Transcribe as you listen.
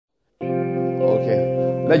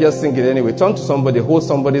Let's just sing it anyway. Turn to somebody, hold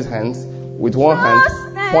somebody's hands with one hand,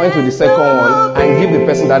 point to the second one, and give the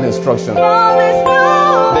person that instruction. There's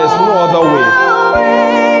no other way.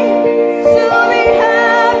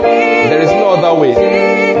 There is no other way.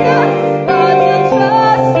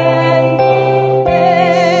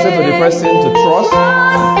 Say to the person to trust.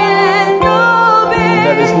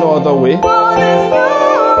 There is no other way.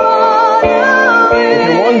 If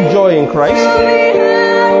you want joy in Christ,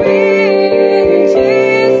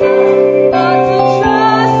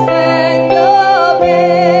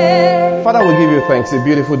 Father, we give you thanks. A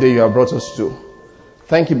beautiful day you have brought us to.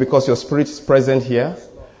 Thank you because your Spirit is present here.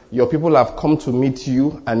 Your people have come to meet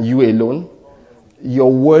you and you alone. Your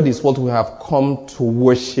word is what we have come to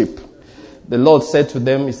worship. The Lord said to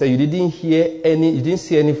them, He said, you didn't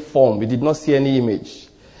see any form, you did not see any image.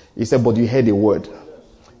 He said, but you heard a word.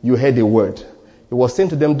 You heard a word. He was saying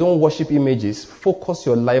to them, don't worship images. Focus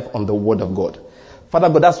your life on the word of God. Father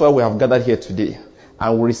God, that's why we have gathered here today.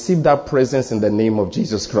 And we receive that presence in the name of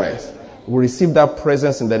Jesus Christ. We receive that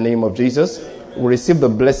presence in the name of Jesus. We receive the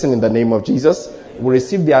blessing in the name of Jesus. We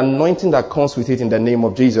receive the anointing that comes with it in the name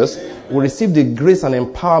of Jesus. We receive the grace and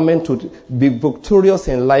empowerment to be victorious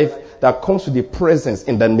in life that comes with the presence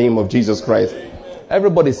in the name of Jesus Christ.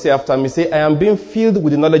 Everybody say after me, say, I am being filled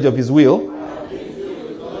with the knowledge of His will.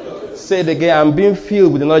 Say it again, I am being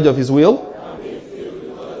filled with the knowledge of His will.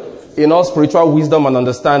 In all spiritual wisdom and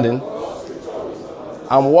understanding.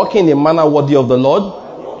 I'm walking in a manner worthy of the Lord.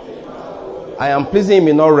 I am pleasing Him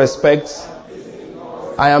in all respects.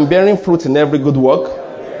 I am bearing fruit in every good work.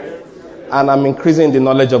 And I'm increasing in the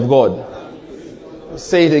knowledge of God.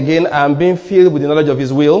 Say it again, I am being filled with the knowledge of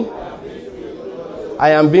His will.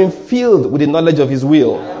 I am being filled with the knowledge of His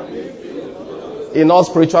will. In all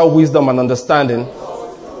spiritual wisdom and understanding.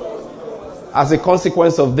 As a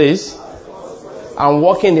consequence of this, I'm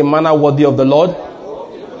walking in a manner worthy of the Lord.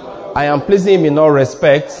 I am pleasing Him in all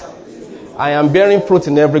respects. I am bearing fruit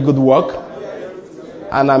in every good work.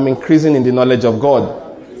 And I'm increasing in the knowledge of God.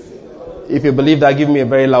 If you believe that, give me a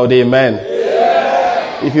very loud amen.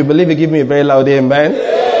 Yeah. If you believe it, give me a very loud amen.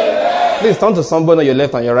 Yeah. Please turn to somebody on your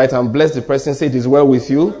left and your right and bless the person. Say it is well with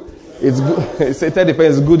you. It's good. Say, tell the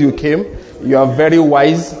person it's good you came. You are very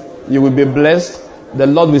wise. You will be blessed. The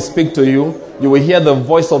Lord will speak to you. You will hear the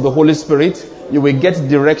voice of the Holy Spirit. You will get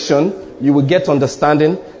direction. You will get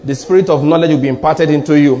understanding. The spirit of knowledge will be imparted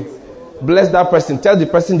into you. Bless that person. Tell the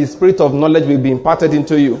person the spirit of knowledge will be imparted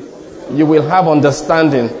into you. You will have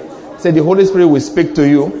understanding. Say the Holy Spirit will speak to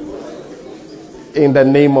you in the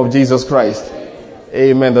name of Jesus Christ.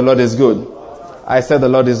 Amen. The Lord is good. I said the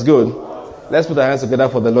Lord is good. Let's put our hands together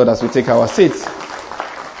for the Lord as we take our seats.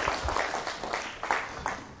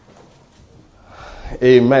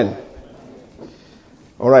 Amen.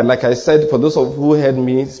 All right, like I said, for those of who heard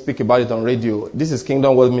me speak about it on radio, this is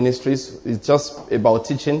Kingdom World Ministries. It's just about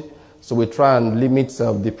teaching. So we try and limit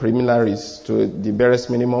the preliminaries to the barest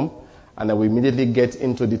minimum. And then we immediately get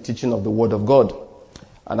into the teaching of the Word of God.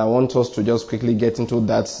 And I want us to just quickly get into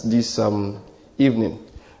that this evening.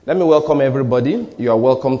 Let me welcome everybody. You are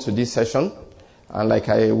welcome to this session. And like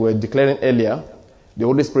I was declaring earlier, the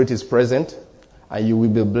Holy Spirit is present. And you will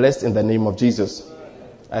be blessed in the name of Jesus.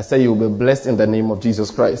 I say you will be blessed in the name of Jesus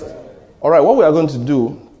Christ. All right, what we are going to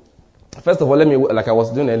do, first of all, let me, like I was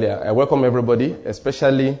doing earlier, I welcome everybody,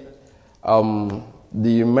 especially the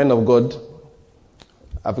men of God.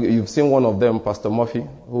 You've seen one of them, Pastor Murphy,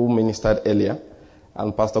 who ministered earlier,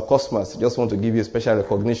 and Pastor Cosmas. Just want to give you a special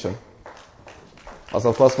recognition.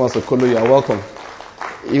 Pastor Cosmas Okolo, you are welcome.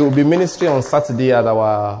 He will be ministering on Saturday at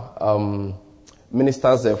our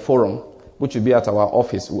ministers' forum, which will be at our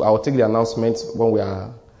office. I'll take the announcement when we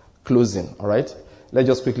are closing. All right. Let's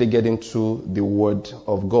just quickly get into the Word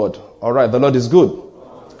of God. All right. The Lord is good.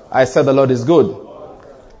 I said the Lord is good.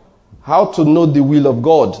 How to know the will of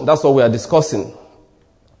God. That's what we are discussing.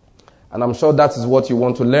 And I'm sure that is what you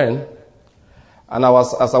want to learn. And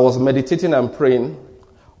as I was meditating and praying,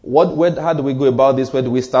 how do we go about this? Where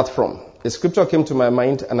do we start from? A scripture came to my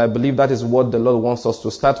mind, and I believe that is what the Lord wants us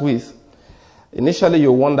to start with. Initially,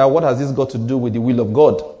 you wonder, what has this got to do with the will of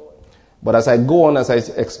God? But as I go on, as I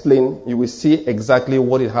explain, you will see exactly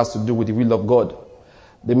what it has to do with the will of God.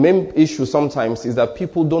 The main issue sometimes is that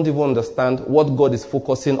people don't even understand what God is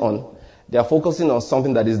focusing on. They are focusing on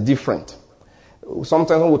something that is different.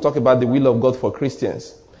 Sometimes when we talk about the will of God for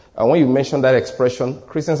Christians, and when you mention that expression,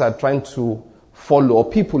 Christians are trying to follow, or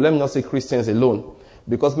people, let me not say Christians alone,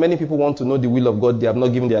 because many people want to know the will of God, they have not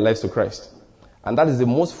given their lives to Christ. And that is the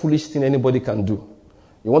most foolish thing anybody can do.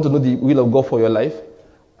 You want to know the will of God for your life,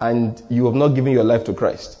 and you have not given your life to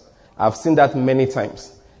Christ. I've seen that many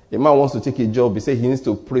times. A man wants to take a job, he says he needs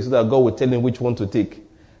to pray so that God will tell him which one to take.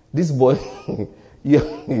 This boy, you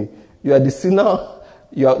are the sinner.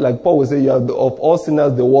 You are, like Paul would say, you are of all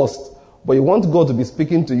sinners the worst. But you want God to be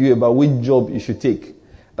speaking to you about which job you should take.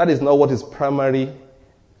 That is not what is primary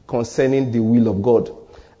concerning the will of God.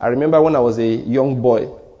 I remember when I was a young boy,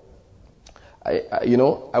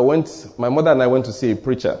 my mother and I went to see a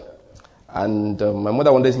preacher. And my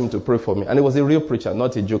mother wanted him to pray for me. And it was a real preacher,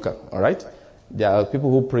 not a joker. All right? There are people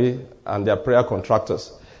who pray and they are prayer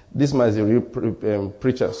contractors. This man is a real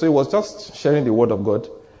preacher. So he was just sharing the word of God.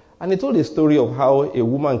 And he told a story of how a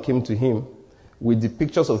woman came to him with the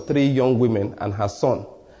pictures of 3 young women and her son.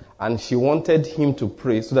 And she wanted him to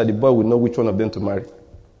pray so that the boy would know which one of them to marry.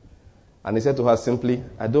 And he said to her simply,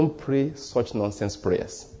 I don't pray such nonsense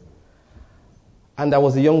prayers. And I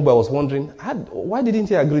was a young boy, I was wondering, why didn't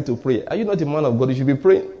he agree to pray? Are you not a man of God? You should be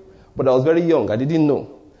praying. But I was very young, I didn't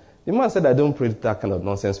know. The man said, I don't pray that kind of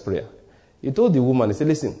nonsense prayer. He told the woman, he said,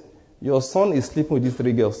 listen, your son is sleeping with these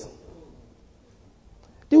 3 girls.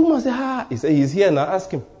 The woman said, He said, he's here now,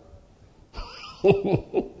 ask him.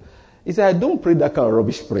 He said, I don't pray that kind of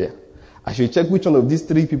rubbish prayer. I should check which one of these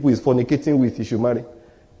 3 people he's fornicating with, he should marry.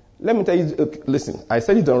 Let me tell you, listen, I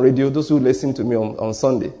said it on radio, those who listen to me on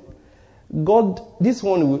Sunday. God, this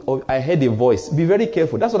one, I heard a voice. Be very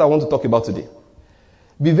careful. That's what I want to talk about today.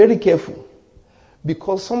 Be very careful.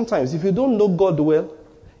 Because sometimes, if you don't know God well,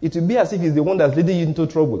 it will be as if he's the one that's leading you into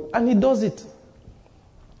trouble. And he does it.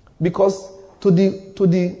 Because to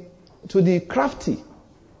the crafty,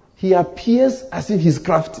 he appears as if he's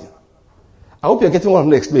crafty. I hope you're getting what I'm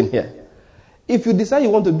going to explain here. If you decide you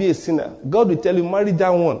want to be a sinner, God will tell you, marry that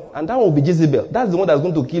one. And that one will be Jezebel. That's the one that's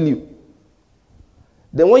going to kill you.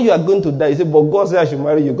 Then when you are going to die, you say, but God said I should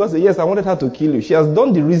marry you. God said, yes, I wanted her to kill you. She has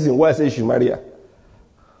done the reason why I said you should marry her.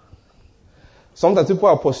 Sometimes people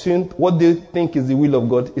are pursuing what they think is the will of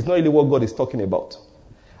God. It's not really what God is talking about.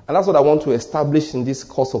 And that's what I want to establish in this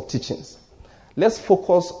course of teachings. Let's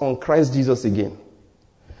focus on Christ Jesus again.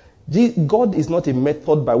 God is not a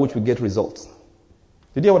method by which we get results.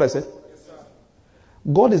 Did you hear what I said? Yes, sir.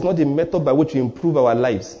 God is not a method by which we improve our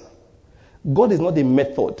lives. God is not a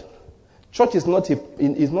method. Church is not a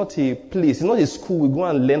place, it's not a school we go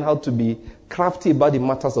and learn how to be crafty about the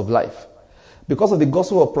matters of life. Because of the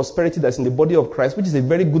gospel of prosperity that's in the body of Christ, which is a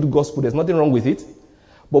very good gospel, there's nothing wrong with it.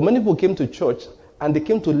 But many people came to church and they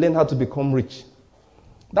came to learn how to become rich.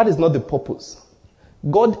 That is not the purpose.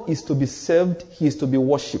 God is to be served, he is to be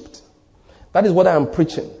worshipped. That is what I am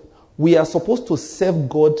preaching. We are supposed to serve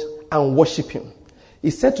God and worship him. He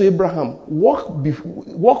said to Abraham, walk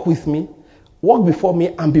with me, walk before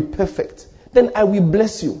me and be perfect. Then I will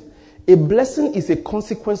bless you. A blessing is a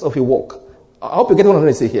consequence of a walk. I hope you get what I'm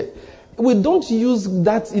going to say here. We don't use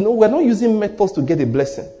that, we're not using methods to get a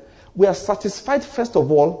blessing. We are satisfied first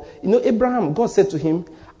of all. Abraham, God said to him,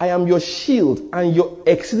 I am your shield and your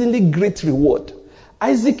exceedingly great reward.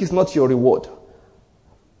 Isaac is not your reward.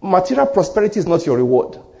 Material prosperity is not your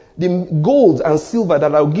reward. The gold and silver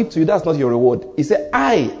that I'll give to you, that's not your reward. He said,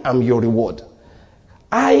 I am your reward.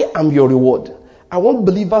 I am your reward. I want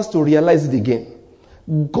believers to realize it again.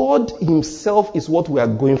 God himself is what we are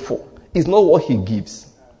going for. It's not what he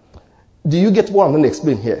gives. Do you get what I'm going to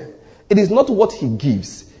explain here? It is not what he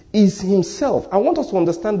gives. It's himself. I want us to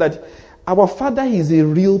understand that our Father is a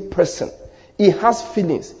real person. He has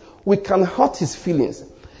feelings. We can hurt his feelings.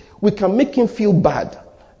 We can make him feel bad.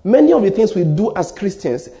 Many of the things we do as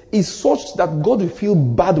Christians is such that God will feel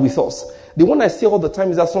bad with us. The one I say all the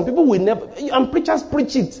time is that some people will never, and preachers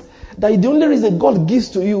preach it, that the only reason God gives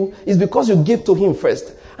to you is because you give to him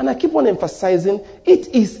first. And I keep on emphasizing, it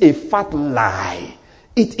is a fat lie.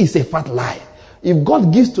 It is a fat lie. If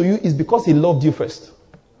God gives to you, it's because he loved you first.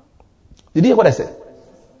 Did you hear what I said?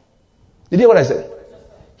 Did you hear what I said?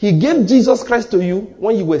 He gave Jesus Christ to you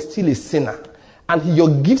when you were still a sinner. And your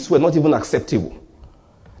gifts were not even acceptable.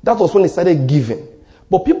 That was when he started giving.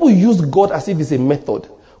 But people use God as if it's a method.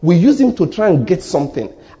 We use him to try and get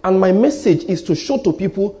something. And my message is to show to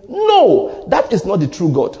people, no, that is not the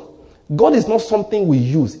true God. God is not something we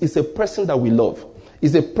use. It's a person that we love.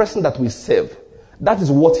 It's a person that we serve. That is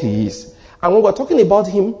what he is. And when we're talking about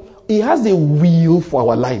him, he has a will for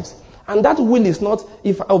our lives. And that will is not,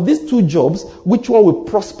 if of these 2 jobs, which one will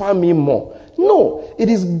prosper me more? No, it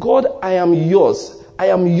is God, I am yours. I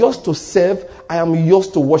am yours to serve. I am yours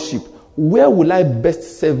to worship. Where will I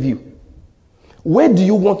best serve you? Where do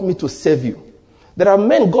you want me to serve you? There are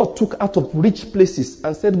men God took out of rich places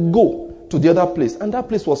and said, go to the other place. And that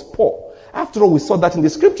place was poor. After all, we saw that in the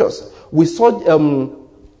scriptures. We saw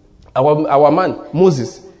our man,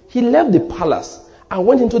 Moses. He left the palace and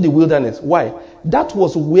went into the wilderness. Why? That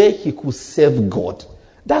was where he could serve God.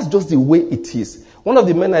 That's just the way it is. One of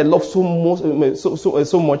the men I love so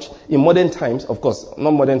much in modern times, of course,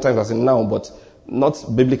 not modern times as in now, but not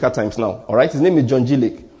biblical times now. All right, his name is John G.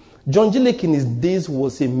 Lake. John G. Lake in his days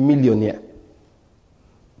was a millionaire.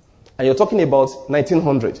 And you're talking about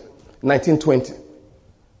 1900, 1920.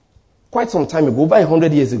 Quite some time ago, over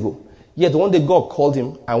 100 years ago. Yet one day God called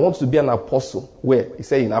him, I want to be an apostle. Where? He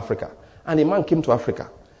said in Africa. And a man came to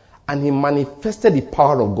Africa. And he manifested the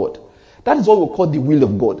power of God. That is what we call the will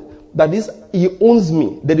of God. That is, he owns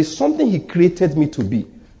me. There is something he created me to be.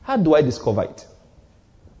 How do I discover it?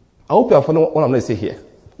 I hope you are following what I'm going to say here.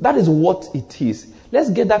 That is what it is. Let's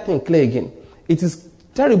get that thing clear again. It is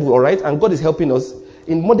terrible, all right? And God is helping us.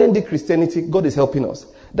 In modern day Christianity, God is helping us.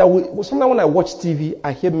 Sometimes when I watch TV,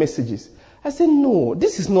 I hear messages. I say, no,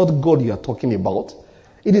 this is not God you are talking about.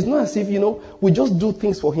 It is not as if, we just do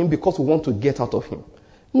things for him because we want to get out of him.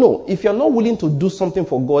 No, if you're not willing to do something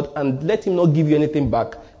for God and let him not give you anything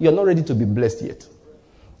back, you're not ready to be blessed yet.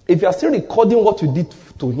 If you're still recording what you did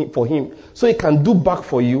for him so he can do back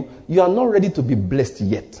for you, you are not ready to be blessed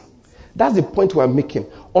yet. That's the point we're making.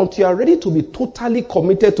 Until you are ready to be totally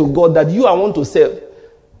committed to God that you are want to serve.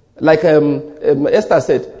 Like Esther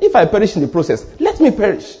said, if I perish in the process, let me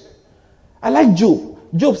perish. I like Job.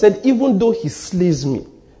 Job said, even though he slays me,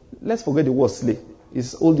 let's forget the word slay.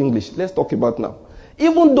 It's Old English. Let's talk about now.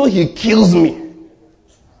 Even though he kills me,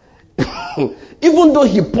 even though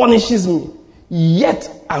he punishes me, yet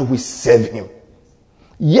I will serve him.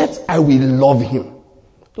 Yet I will love him.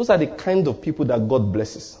 Those are the kind of people that God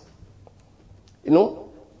blesses.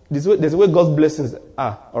 There's a way God's blessings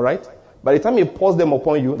are, all right? By the time he pours them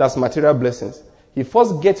upon you, that's material blessings. He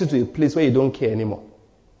first gets you to a place where you don't care anymore.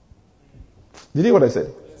 Did you hear what I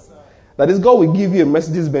said? Yes, sir. That is, God will give you a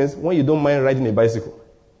Mercedes Benz when you don't mind riding a bicycle.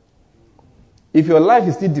 If your life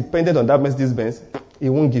is still dependent on that Mercedes Benz, he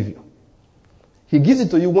won't give you. He gives it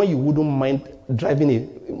to you when you wouldn't mind driving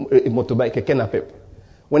a motorbike, a napep.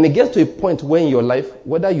 When it gets to a point where in your life,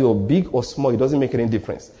 whether you're big or small, it doesn't make any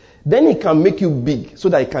difference. Then he can make you big so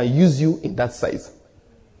that he can use you in that size.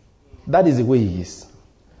 That is the way he is.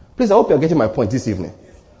 Please, I hope you're getting my point this evening.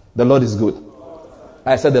 The Lord is good.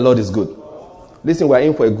 I said the Lord is good. Listen, we are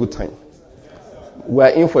in for a good time. We are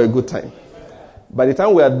in for a good time. By the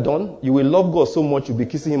time we are done, you will love God so much you'll be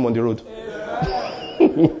kissing him on the road.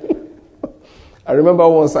 I remember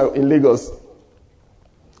once in Lagos.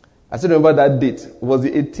 I still remember that date. It was the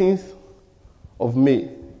 18th of May,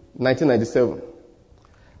 1997.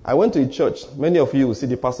 I went to a church. Many of you will see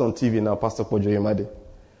the pastor on TV now, Pastor Pojo Yemade.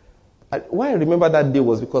 Why I remember that day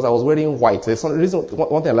was because I was wearing white. There's some reason,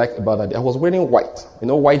 one thing I like about that day. I was wearing white.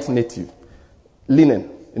 White native. Linen.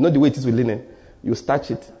 You know the way it is with linen? You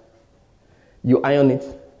starch it. You iron it.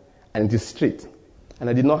 And it is straight. And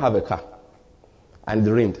I did not have a car. And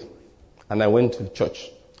it rained. And I went to church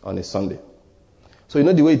on a Sunday. So you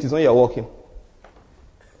know the way it is when you're walking?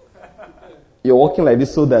 You're walking like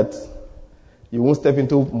this so that you won't step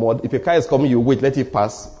into mud. If a car is coming, you wait, let it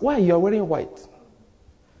pass. Why? You're wearing white.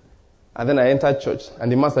 And then I entered church,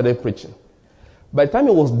 and the man started preaching. By the time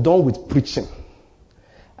he was done with preaching,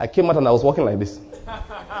 I came out and I was walking like this.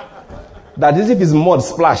 That is if it's mud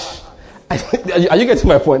splash. Are you getting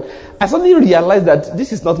my point? I suddenly realized that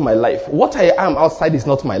this is not my life. What I am outside is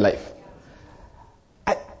not my life.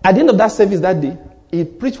 At the end of that service that day, he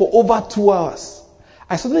preached for over 2 hours.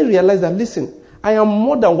 I suddenly realized that, listen, I am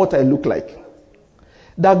more than what I look like.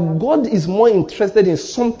 That God is more interested in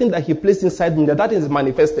something that he placed inside me, that is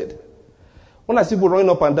manifested. When I see people running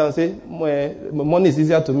up and down say, money is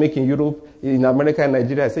easier to make in Europe, in America, and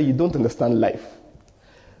Nigeria, I say, you don't understand life.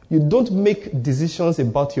 You don't make decisions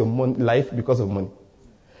about your life because of money.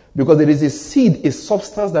 Because there is a seed, a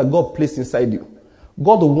substance that God placed inside you.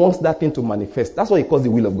 God wants that thing to manifest. That's what he calls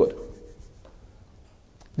the will of God.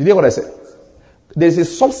 Did you hear what I said? There is a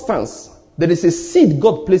substance, there is a seed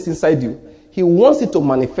God placed inside you. He wants it to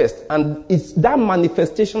manifest. And it's that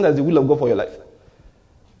manifestation that's the will of God for your life.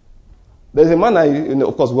 There's a man,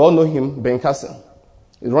 of course, we all know him, Ben Carson.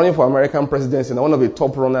 He's running for American presidency and one of the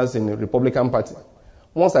top runners in the Republican Party.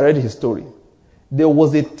 Once I read his story, there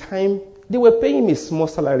was a time they were paying him a small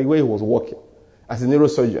salary where he was working as a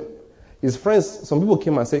neurosurgeon. His friends, some people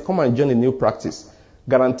came and said, come and join a new practice.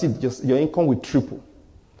 Guaranteed, just your income will triple.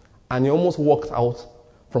 And he almost walked out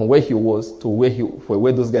from where he was to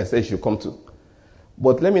where those guys said he should come to.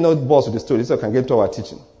 But let me not bore with the story so I can get to our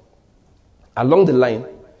teaching. Along the line,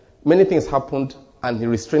 many things happened and he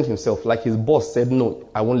restrained himself. Like his boss said, no,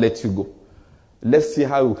 I won't let you go. Let's see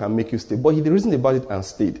how we can make you stay. But he reasoned about it and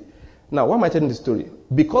stayed. Now, why am I telling the story?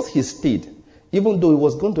 Because he stayed, even though he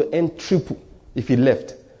was going to earn triple if he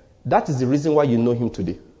left. That is the reason why you know him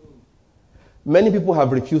today. Many people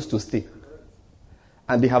have refused to stay.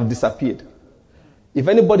 and they have disappeared. If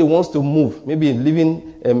anybody wants to move, maybe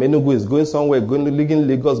living Enugu is going somewhere, living in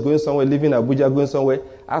Lagos, going somewhere, living in Abuja, going somewhere,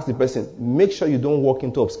 ask the person, make sure you don't walk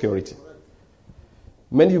into obscurity.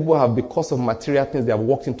 Many people have, because of material things, they have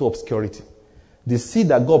walked into obscurity. The seed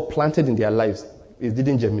that God planted in their lives, it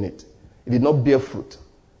didn't germinate. It did not bear fruit.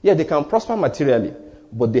 Yeah, they can prosper materially,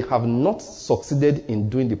 but they have not succeeded in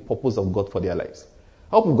doing the purpose of God for their lives.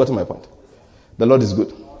 I hope you've gotten my point. The Lord is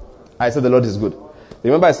good. I said the Lord is good.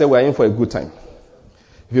 Remember I said we are in for a good time.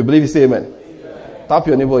 If you believe, you say amen. Amen. Tap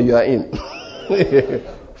your neighbor, you are in.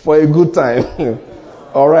 For a good time.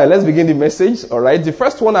 All right, let's begin the message. All right, the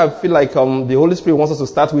first one I feel like the Holy Spirit wants us to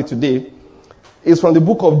start with today is from the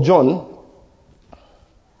book of John.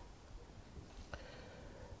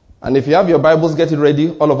 And if you have your Bibles, get it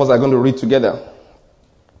ready. All of us are going to read together.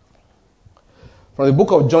 From the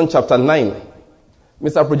book of John chapter 9.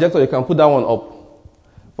 Mr. Projector, you can put that one up.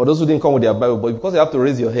 For those who didn't come with their Bible, but because you have to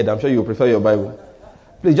raise your head, I'm sure you prefer your Bible.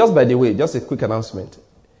 Please, just by the way, just a quick announcement.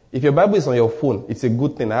 If your Bible is on your phone, it's a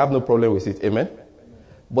good thing. I have no problem with it. Amen?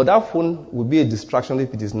 But that phone will be a distraction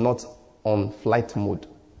if it is not on flight mode.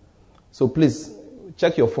 So please,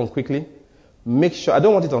 check your phone quickly. Make sure, I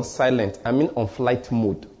don't want it on silent, I mean on flight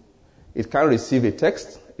mode. It can receive a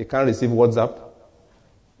text, it can receive WhatsApp,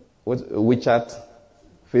 WeChat,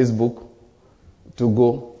 Facebook, to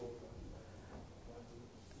go.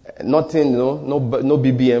 Nothing, no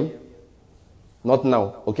BBM. Not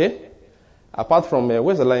now, okay? Apart from,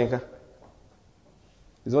 where's the line?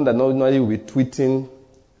 It's one that normally will be tweeting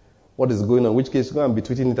what is going on. In which case, go and be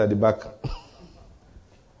tweeting it at the back.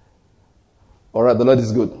 All right, the Lord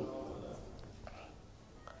is good.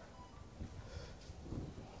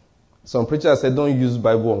 Some preachers said, don't use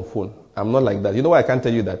Bible on phone. I'm not like that. You know why I can't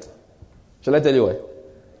tell you that? Shall I tell you why?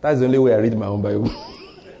 That's the only way I read my own Bible.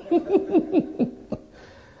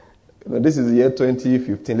 This is the year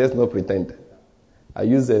 2015. Let's not pretend. I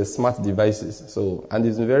use smart devices, and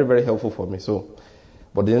it's been very, very helpful for me.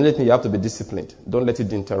 But the only thing, you have to be disciplined. Don't let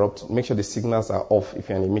it interrupt. Make sure the signals are off if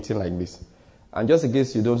you're in a meeting like this. And just in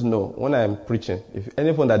case you don't know, when I'm preaching, if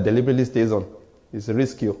any phone that deliberately stays on, it's a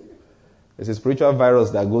risk. It's a spiritual virus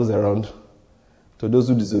that goes around to those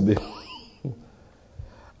who disobey.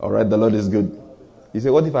 All right, the Lord is good. You say,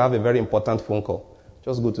 what if I have a very important phone call?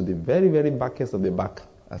 Just go to the very, very backest of the back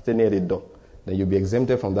and stay near the door. Then you'll be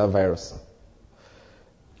exempted from that virus.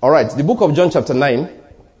 All right, the book of John chapter 9.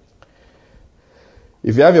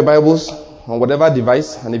 If you have your Bibles on whatever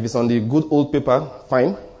device, and if it's on the good old paper,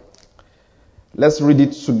 fine. Let's read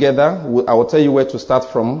it together. I will tell you where to start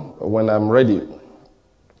from when I'm ready.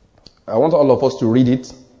 I want all of us to read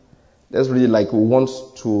it. Let's read it like we want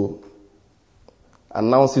to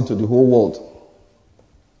announce it to the whole world.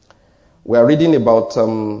 We are reading about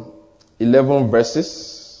 11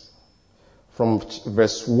 verses from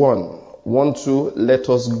verse 1. 1, 2, let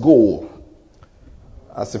us go.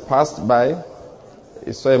 As he passed by,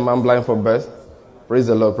 he saw a man blind from birth. Praise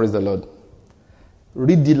the Lord, praise the Lord.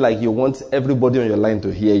 Read it like you want everybody on your line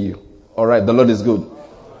to hear you. All right, the Lord is good.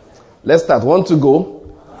 Let's start. 1, 2, go.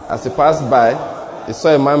 As he passed by, he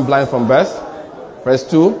saw a man blind from birth. Verse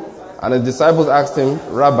 2, and his disciples asked him,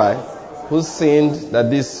 Rabbi, who sinned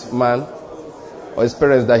that this man or his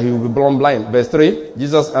parents that he will be born blind? Verse 3,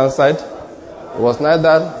 Jesus answered, it was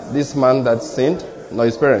neither this man that sinned, nor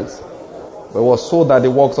his parents, but it was so that the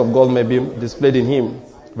works of God may be displayed in him.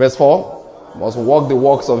 Verse 4, must walk the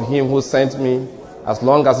works of him who sent me, as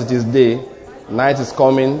long as it is day. Night is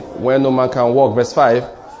coming, when no man can walk. Verse 5,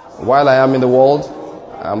 while I am in the world,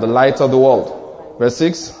 I am the light of the world. Verse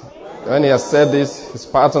 6, when he has said this, he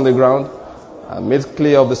spat on the ground, and made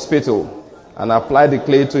clay of the spittle, and applied the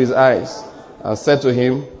clay to his eyes, and said to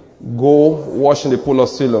him, go wash in the pool of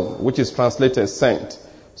Siloam, which is translated sent.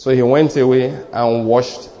 So he went away and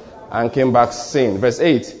washed and came back saying. Verse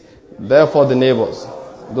 8, therefore the neighbors,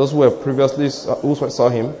 those who were previously who saw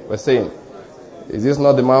him, were saying, is this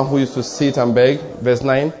not the man who used to sit and beg? Verse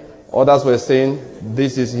 9, others were saying,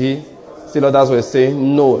 this is he. Still others were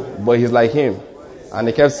saying, no, but he's like him. And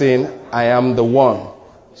he kept saying, I am the one.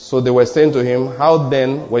 So they were saying to him, how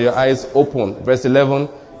then were your eyes opened? Verse 11,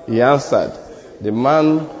 he answered, the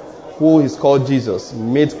man who is called Jesus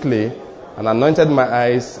made clay and anointed my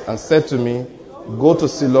eyes and said to me, go to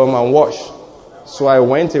Siloam and wash. So I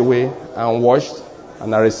went away and washed,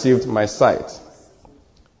 and I received my sight.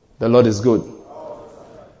 The Lord is good.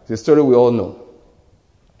 It's a story we all know.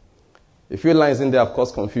 A few lines in there have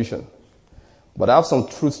caused confusion, but I have some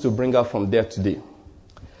truths to bring out from there today.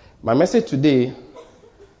 My message today,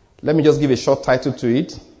 let me just give a short title to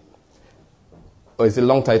it, or it's a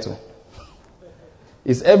long title.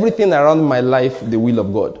 Is everything around my life the will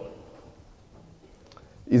of God?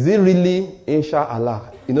 Is it really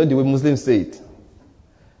inshallah? You know the way Muslims say it.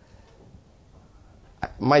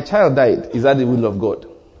 My child died. Is that the will of God?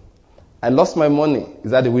 I lost my money.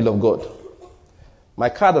 Is that the will of God? My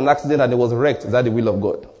car had an accident and it was wrecked. Is that the will of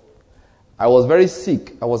God? I was very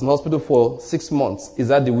sick. I was in hospital for 6 months. Is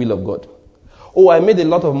that the will of God? Oh, I made a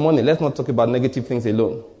lot of money. Let's not talk about negative things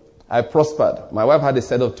alone. I prospered. My wife had a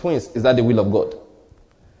set of twins. Is that the will of God?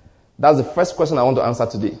 That's the first question I want to answer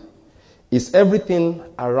today. Is everything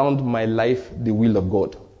around my life the will of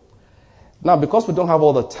God? Now, because we don't have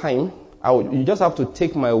all the time, you just have to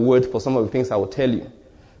take my word for some of the things I will tell you.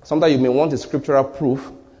 Sometimes you may want a scriptural proof,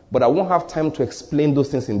 but I won't have time to explain those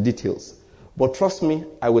things in details. But trust me,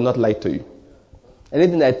 I will not lie to you.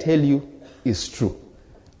 Anything I tell you is true,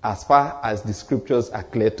 as far as the scriptures are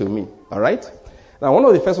clear to me. All right? Now, one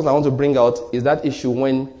of the first ones I want to bring out is that issue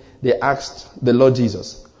when they asked the Lord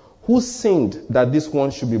Jesus, who sinned that this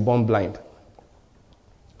one should be born blind?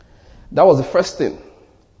 That was the first thing.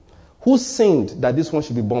 Who sinned that this one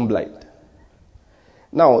should be born blind?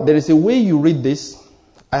 Now, there is a way you read this.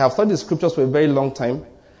 I have studied the scriptures for a very long time,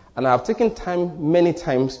 and I have taken time many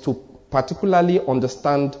times to particularly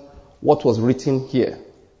understand what was written here.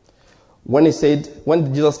 When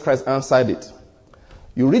Jesus Christ answered it,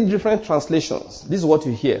 you read different translations. This is what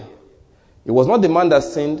you hear. It was not the man that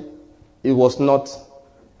sinned. It was not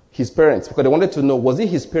his parents. Because they wanted to know, was it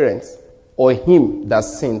his parents or him that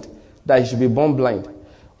sinned that he should be born blind?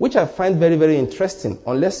 Which I find very, very interesting,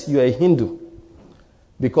 unless you are a Hindu.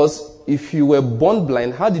 Because if you were born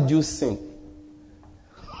blind, how did you sin?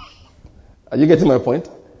 Are you getting my point?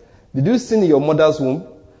 Did you sin in your mother's womb?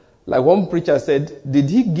 Like one preacher said, did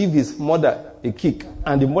he give his mother a kick?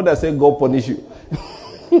 And the mother said, God punish you.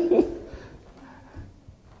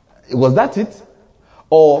 Was that it?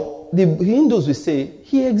 Or the Hindus will say,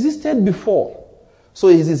 he existed before. So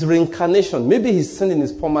it's his reincarnation. Maybe he sinned in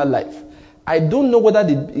his former life. I don't know whether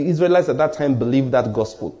the Israelites at that time believed that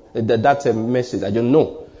gospel, that message. I don't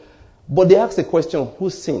know. But they asked the question, who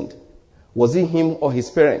sinned? Was it him or his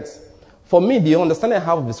parents? For me, the understanding I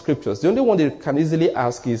have of the scriptures, the only one they can easily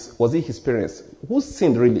ask is, was it his parents? Who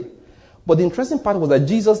sinned really? But the interesting part was that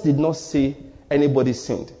Jesus did not say anybody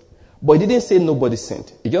sinned. But he didn't say nobody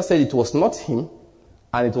sinned. He just said it was not him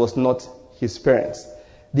and it was not his parents.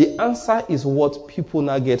 The answer is what people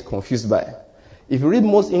now get confused by. If you read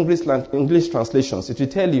most English translations, it will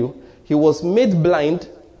tell you he was made blind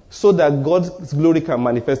so that God's glory can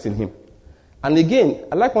manifest in him. And again,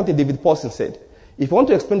 I like one thing David Paulson said. If you want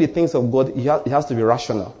to explain the things of God, it has to be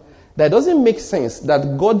rational. That doesn't make sense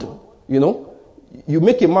that God, you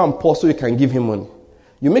make a man poor so you can give him money.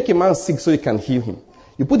 You make a man sick so you can heal him.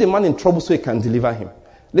 You put a man in trouble so you can deliver him.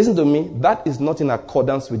 Listen to me, that is not in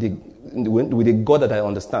accordance with the God that I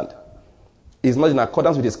understand. It's not in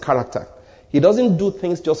accordance with his character. He doesn't do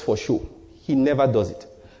things just for show. He never does it.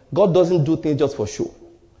 God doesn't do things just for show.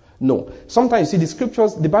 No. Sometimes you see the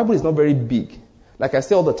scriptures, the Bible is not very big. Like I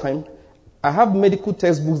say all the time, I have medical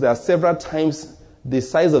textbooks that are several times the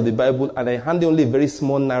size of the Bible, and I handle only a very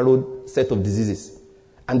small, narrow set of diseases.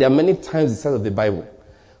 And there are many times the size of the Bible.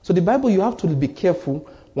 So the Bible, you have to be careful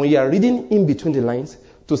when you are reading in between the lines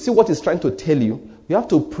to see what it's trying to tell you. You have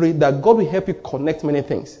to pray that God will help you connect many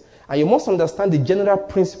things. And you must understand the general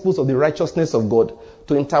principles of the righteousness of God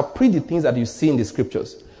to interpret the things that you see in the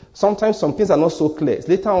scriptures. Sometimes some things are not so clear.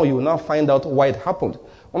 Later on, you will now find out why it happened.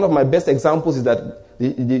 One of my best examples is that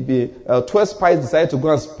the 12 spies decided to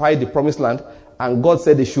go and spy the promised land, and God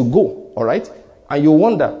said they should go. All right? And you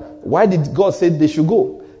wonder, why did God say they should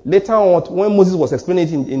go? Later on, when Moses was explaining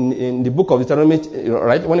it in the book of Deuteronomy,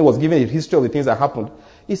 right, when he was giving the history of the things that happened,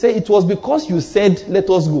 he said, it was because you said, let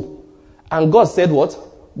us go. And God said what?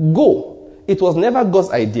 Go. It was never God's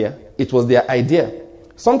idea. It was their idea.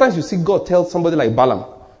 Sometimes you see God tell somebody like Balaam,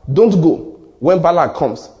 don't go. When Balak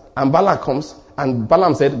comes, and Balak comes, and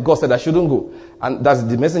Balaam said, God said I shouldn't go. And that's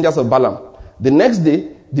the messengers of Balaam. The next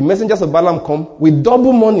day, the messengers of Balaam come with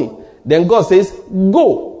double money. Then God says,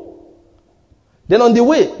 go. Then on the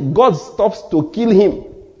way, God stops to kill him.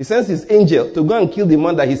 He sends his angel to go and kill the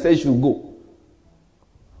man that he said should go.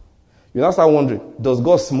 You now start wondering, does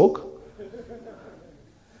God smoke?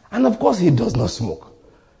 And of course he does not smoke.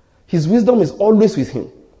 His wisdom is always with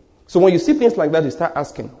him. So when you see things like that, you start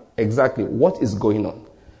asking, exactly, what is going on?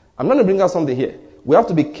 I'm going to bring out something here. We have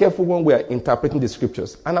to be careful when we are interpreting the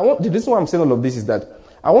scriptures. And the reason why I'm saying all of this is that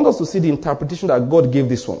I want us to see the interpretation that God gave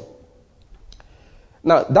this one.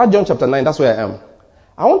 Now, that John chapter 9, that's where I am.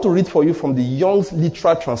 I want to read for you from the Young's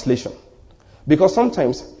Literal Translation. Because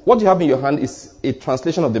sometimes what you have in your hand is a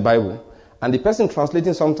translation of the Bible. And the person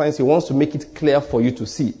translating, sometimes he wants to make it clear for you to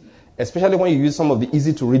see. Especially when you use some of the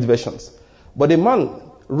easy to read versions. But the man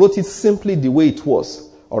wrote it simply the way it was.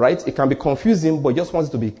 All right? It can be confusing, but just wants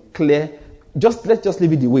it to be clear. Let's just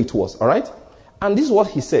leave it the way it was. All right? And this is what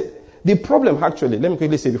he said. The problem, actually, let me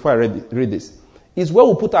quickly say before I read this, is where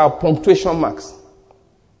we put our punctuation marks.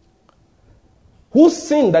 Who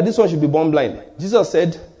sinned that this one should be born blind? Jesus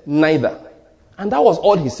said, neither. And that was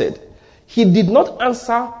all he said. He did not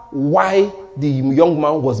answer why the young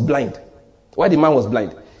man was blind. Why the man was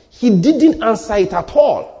blind. He didn't answer it at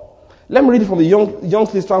all. Let me read it from the Young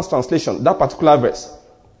Literal Translation, that particular verse.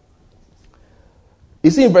 You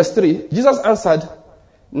see in verse 3, Jesus answered,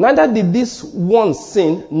 neither did this one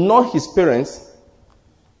sin nor his parents,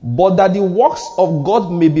 but that the works of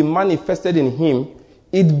God may be manifested in him.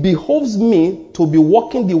 It behoves me to be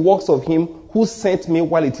working the works of him who sent me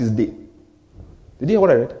while it is day. Did you hear what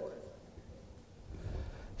I read?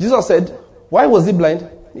 Jesus said, why was he blind?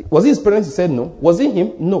 Was it his parents? He said no. Was it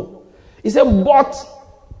him? No. He said, but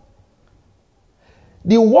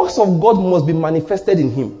the works of God must be manifested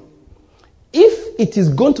in him. If it is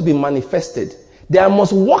going to be manifested, there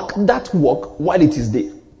must work that work while it is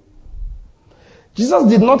day. Jesus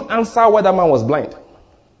did not answer why that man was blind.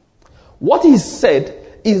 What he said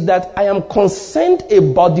is that I am concerned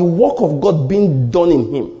about the work of God being done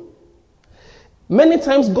in him. Many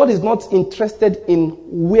times God is not interested in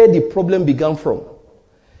where the problem began from.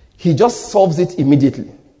 He just solves it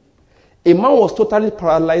immediately. A man was totally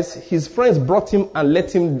paralyzed. His friends brought him and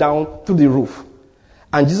let him down through the roof.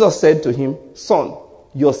 And Jesus said to him, son,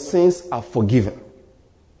 your sins are forgiven.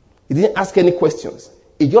 He didn't ask any questions.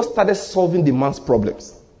 He just started solving the man's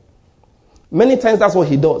problems. Many times that's what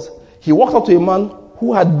he does. He walked up to a man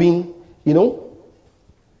who had been,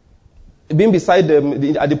 been beside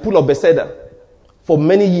at the pool of Bethesda for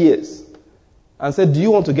many years and said, do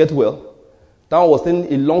you want to get well? That one was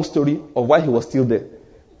telling a long story of why he was still there.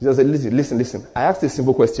 Jesus said, listen. I asked a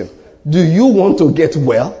simple question. Do you want to get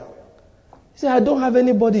well? He said, I don't have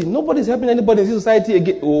anybody. Nobody's helping anybody in this society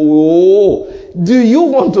again. Oh, do you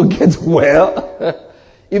want to get well?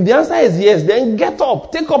 If the answer is yes, then get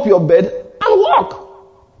up, take up your bed and walk.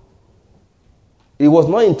 He was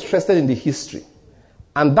not interested in the history.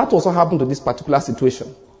 And that was what happened to this particular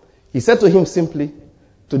situation. He said to him simply,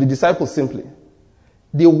 to the disciples simply,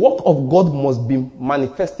 the work of God must be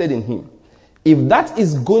manifested in him. If that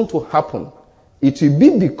is going to happen, it will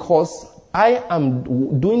be because I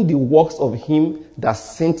am doing the works of him that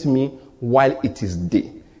sent me while it is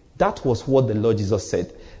day. That was what the Lord Jesus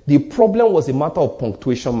said. The problem was a matter of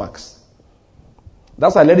punctuation marks.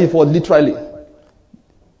 That's why I read it for literally.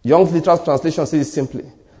 Young's Literal Translation says it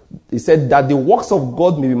simply. He said that the works of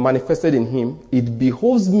God may be manifested in him. It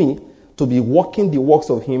behoves me to be working the works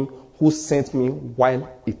of him who sent me while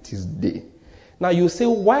it is day. Now you say,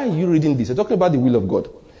 why are you reading this? You're talking about the will of God.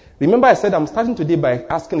 Remember I said I'm starting today by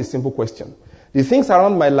asking a simple question. The things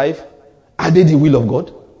around my life, are they the will of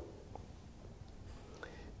God?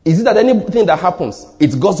 Is it that anything that happens,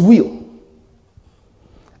 it's God's will?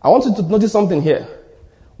 I want you to notice something here.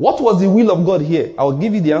 What was the will of God here? I will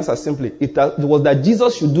give you the answer simply. It was that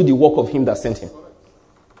Jesus should do the work of him that sent him.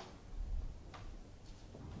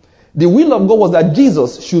 The will of God was that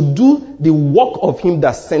Jesus should do the work of him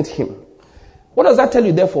that sent him. What does that tell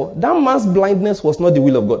you, therefore? That man's blindness was not the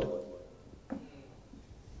will of God.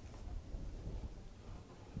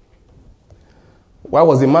 Why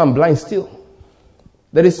was the man blind still?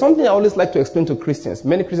 There is something I always like to explain to Christians.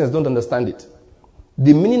 Many Christians don't understand it.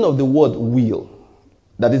 The meaning of the word will,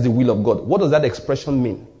 that is the will of God. What does that expression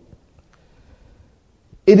mean?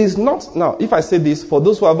 It is not, now, if I say this, for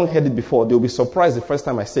those who haven't heard it before, they'll be surprised the first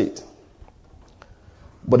time I say it.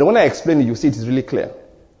 But then when I explain it, you see it is really clear.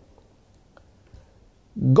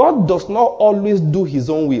 God does not always do his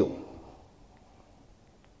own will.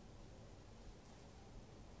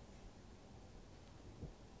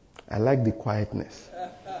 I like the quietness.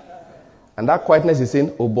 And that quietness is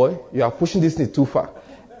saying, oh boy, you are pushing this thing too far.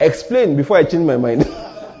 Explain before I change my mind.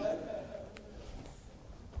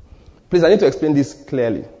 Please, I need to explain this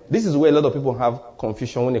clearly. This is where a lot of people have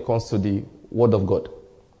confusion when it comes to the word of God.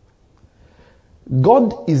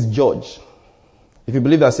 God is judge. If you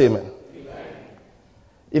believe that, say amen.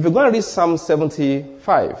 If you're going to read Psalm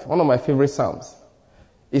 75, one of my favorite Psalms,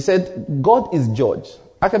 he said, God is judge.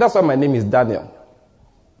 Actually, that's why my name is Daniel.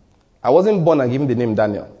 I wasn't born and given the name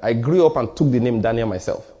Daniel. I grew up and took the name Daniel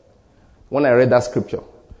myself when I read that scripture.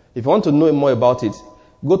 If you want to know more about it,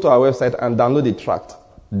 go to our website and download the tract,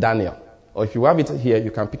 Daniel. Or if you have it here,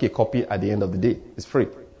 you can pick a copy at the end of the day. It's free.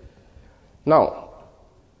 Now,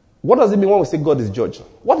 what does it mean when we say God is judge?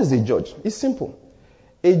 What is a judge? It's simple.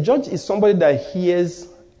 A judge is somebody that hears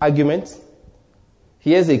arguments,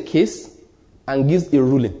 hears a case, and gives a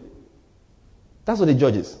ruling. That's what the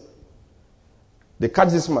judge is. They catch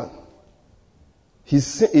this man. He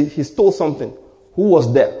stole something. Who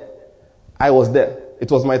was there? I was there. It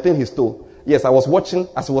was my thing he stole. Yes, I was watching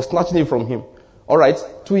as he was snatching it from him. All right,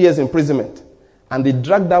 2 years imprisonment. And they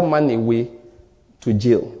dragged that man away to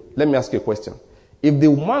jail. Let me ask you a question. If the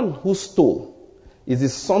man who stole is the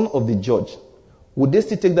son of the judge, would they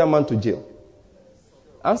still take that man to jail?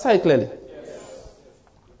 Answer it clearly. Yes.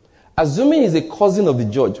 Assuming he's a cousin of the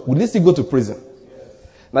judge, would he still go to prison? Yes.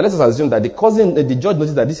 Now let us assume that the judge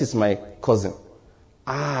noticed that this is my cousin.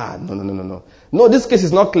 No. No, this case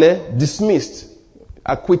is not clear. Dismissed,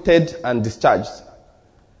 acquitted, and discharged.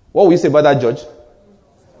 What will you say about that judge?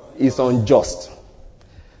 It's unjust.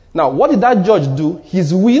 Now, what did that judge do?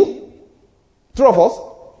 His will? True of us?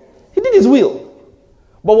 He did his will.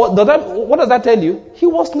 But what does that tell you? He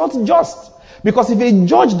was not just. Because if a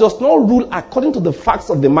judge does not rule according to the facts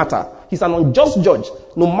of the matter, he's an unjust judge,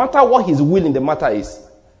 no matter what his will in the matter is.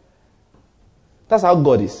 That's how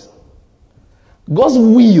God is. God's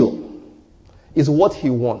will is what he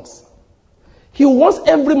wants. He wants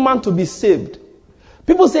every man to be saved.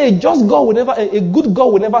 People say a good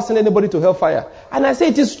God will never send anybody to hellfire. And I say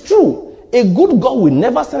it is true. A good God will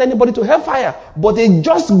never send anybody to hellfire, but a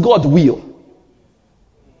just God will.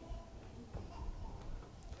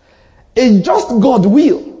 A just God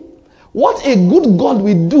will. What a good God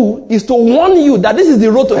will do is to warn you that this is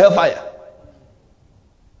the road to hellfire.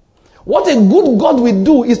 What a good God will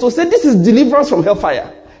do is to say this is deliverance from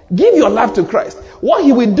hellfire. Give your life to Christ. What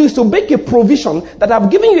he will do is to make a provision that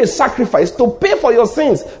I've given you a sacrifice to pay for your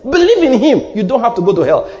sins. Believe in him. You don't have to go to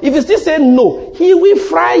hell. If you still say no, he will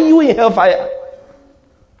fry you in hellfire.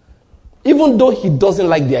 Even though he doesn't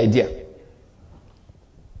like the idea.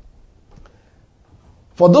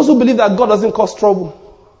 For those who believe that God doesn't cause trouble,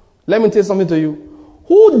 let me tell something to you.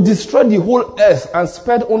 Who destroyed the whole earth and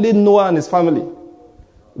spared only Noah and his family?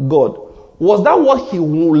 God. Was that what he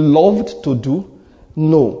loved to do?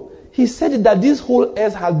 No. He said that this whole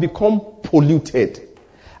earth has become polluted.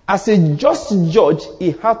 As a just judge,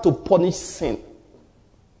 he had to punish sin.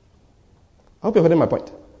 I hope you're getting my point.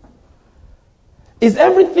 Is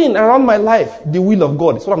everything around my life the will of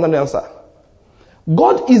God? That's what I'm going to answer.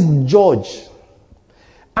 God is judge.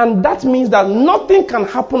 And that means that nothing can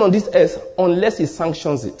happen on this earth unless he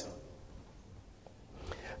sanctions it.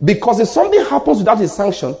 Because if something happens without his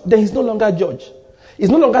sanction, then he's no longer judge. He's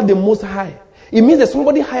no longer the most high. It means there's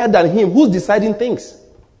somebody higher than him who's deciding things.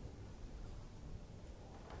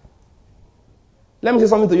 Let me say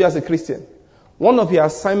something to you as a Christian. One of your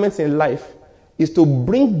assignments in life is to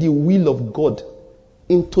bring the will of God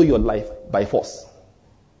into your life by force.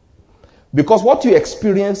 Because what you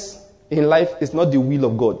experience in life is not the will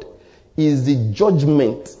of God. It is the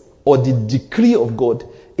judgment or the decree of God.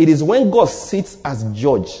 It is when God sits as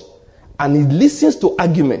judge and he listens to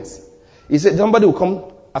arguments. He said, somebody will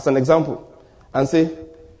come as an example and say,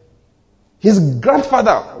 his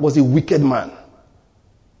grandfather was a wicked man.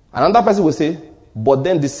 Another person will say, but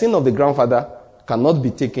then the sin of the grandfather cannot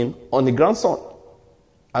be taken on the grandson.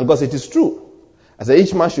 And God said, it is true. I said,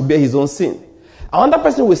 each man should bear his own sin. Another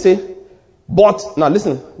person will say, but, now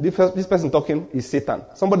listen, this person talking is Satan.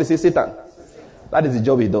 Somebody say Satan. That is the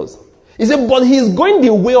job he does. He said, but he is going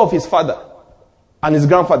the way of his father and his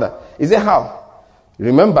grandfather. He said, how?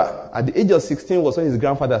 Remember, at the age of 16 was when his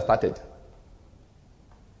grandfather started.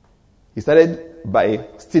 He started by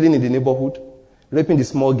stealing in the neighborhood, raping the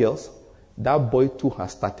small girls. That boy too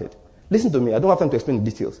has started. Listen to me, I don't have time to explain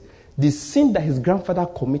the details. The sin that his grandfather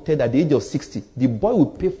committed at the age of 60, the boy will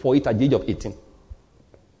pay for it at the age of 18.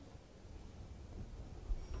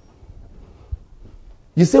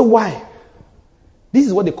 You say, why? This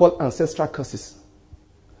is what they call ancestral curses.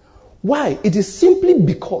 Why? It is simply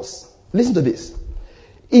because, listen to this.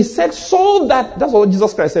 He said, so that, that's what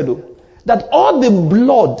Jesus Christ said, though, that all the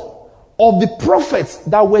blood of the prophets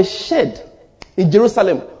that were shed in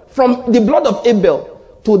Jerusalem, from the blood of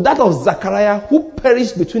Abel to that of Zechariah, who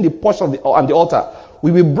perished between the porch and the altar,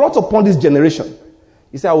 will be brought upon this generation.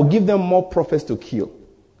 He said, I will give them more prophets to kill.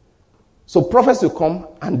 So prophets will come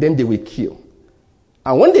and then they will kill.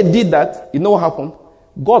 And when they did that, you know what happened?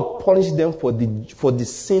 God punished them for the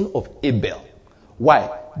sin of Abel.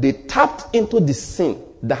 Why? They tapped into the sin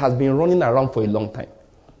that has been running around for a long time.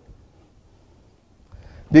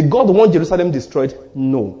 Did God want Jerusalem destroyed?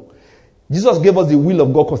 No. Jesus gave us the will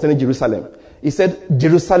of God concerning Jerusalem. He said,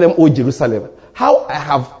 Jerusalem, O Jerusalem, how I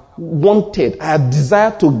have wanted, I have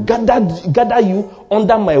desired to gather you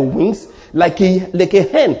under my wings like a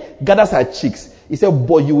hen gathers her chicks. He said,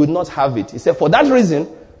 but you will not have it. He said, for that reason,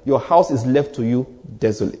 your house is left to you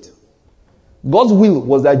desolate. God's will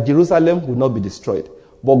was that Jerusalem would not be destroyed.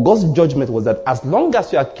 But God's judgment was that as long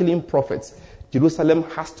as you are killing prophets, Jerusalem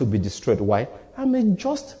has to be destroyed. Why? I'm a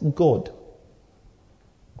just God.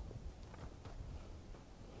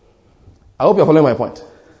 I hope you're following my point.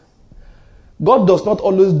 God does not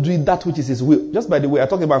always do that which is his will. Just by the way, I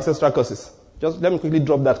talked about ancestral curses. Just let me quickly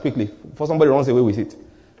drop that quickly before somebody runs away with it.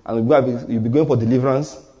 And you'll be going for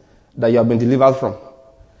deliverance that you have been delivered from.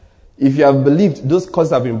 If you have believed, those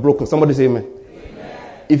curses have been broken. Somebody say amen.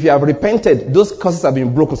 Amen. If you have repented, those curses have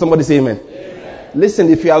been broken. Somebody say amen. Amen. Listen,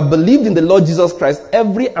 if you have believed in the Lord Jesus Christ,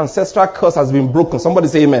 every ancestral curse has been broken. Somebody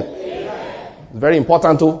say amen. Amen. It's very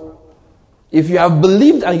important too. If you have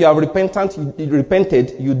believed and you have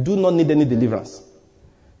repented, you do not need any deliverance.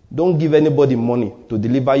 Don't give anybody money to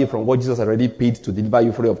deliver you from what Jesus already paid to deliver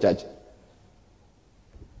you free of charge.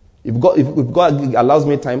 If God allows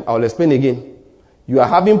me time, I will explain again. You are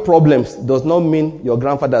having problems does not mean your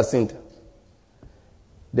grandfather sinned.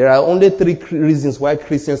 There are only 3 reasons why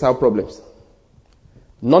Christians have problems.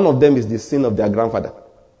 None of them is the sin of their grandfather.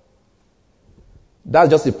 That's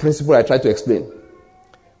just a principle I try to explain.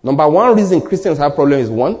 Number 1 reason Christians have problems is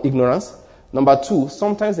 1, ignorance. Number 2,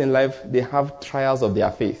 sometimes in life they have trials of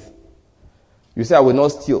their faith. You say, I will not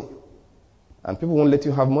steal. And people won't let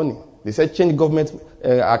you have money. They say, change government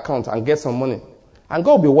account and get some money. And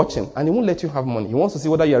God will be watching and he won't let you have money. He wants to see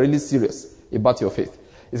whether you are really serious about your faith.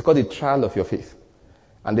 It's called the trial of your faith.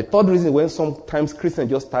 And the 3rd reason, when sometimes Christians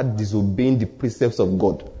just start disobeying the precepts of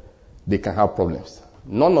God, they can have problems.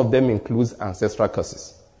 None of them includes ancestral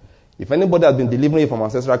curses. If anybody has been delivering you from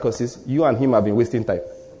ancestral curses, you and him have been wasting time.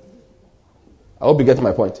 I hope you get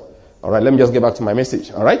my point. All right, let me just get back to my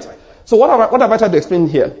message. All right? So what have I tried to explain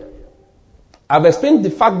here? I've explained the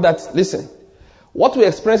fact that, listen, what we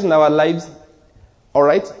experience in our lives, all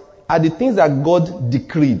right, are the things that God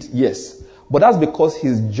decreed, yes. But that's because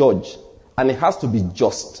he's judge, and he has to be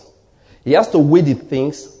just. He has to weigh the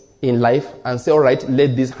things in life and say, all right,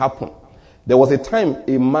 let this happen. There was a time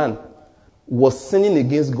a man was sinning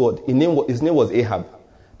against God. His name was Ahab.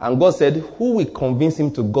 And God said, who will convince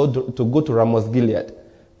him to go to Ramoth Gilead?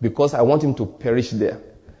 Because I want him to perish there.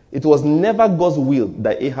 It was never God's will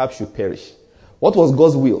that Ahab should perish. What was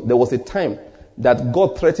God's will? There was a time that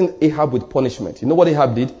God threatened Ahab with punishment. You know what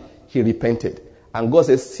Ahab did? He repented. And God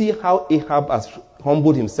said, see how Ahab has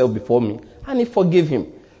humbled himself before me. And he forgave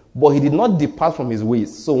him. But he did not depart from his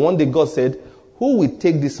ways. So one day God said, who will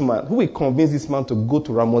take this man? Who will convince this man to go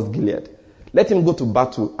to Ramoth Gilead? Let him go to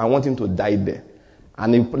battle. I want him to die there.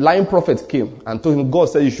 And a lying prophet came and told him, God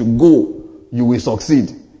said you should go. You will succeed.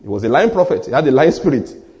 He was a lying prophet. He had a lying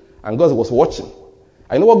spirit. And God was watching.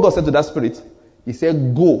 I know what God said to that spirit. He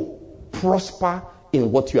said, go, prosper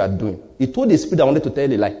in what you are doing. He told the spirit, I wanted to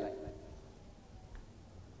tell a lie.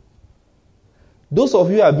 Those of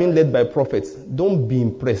you who have been led by prophets, don't be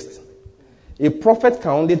impressed. A prophet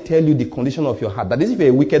can only tell you the condition of your heart. That is, if you're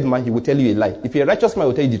a wicked man, he will tell you a lie. If you're a righteous man, he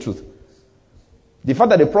will tell you the truth. The fact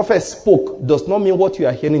that the prophet spoke does not mean what you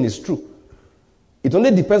are hearing is true. It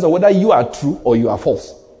only depends on whether you are true or you are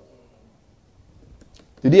false.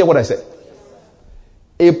 Did you hear what I said?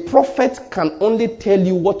 A prophet can only tell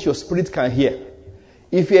you what your spirit can hear.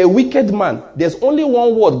 If you're a wicked man, there's only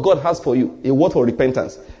one word God has for you, a word for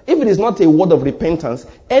repentance. If it is not a word of repentance,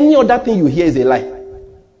 any other thing you hear is a lie.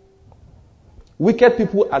 Wicked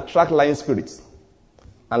people attract lying spirits.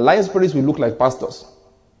 And lying spirits will look like pastors.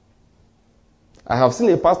 I have seen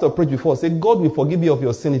a pastor preach before, say, God will forgive you of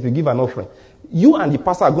your sin if you give an offering. You and the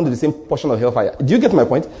pastor are going to the same portion of hellfire. Do you get my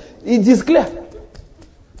point? It is clear.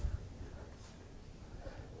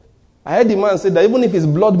 I heard the man say that even if it's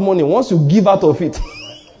blood money, once you give out of it,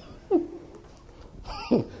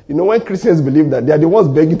 you know, when Christians believe that, they are the ones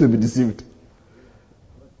begging to be deceived.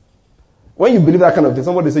 When you believe that kind of thing,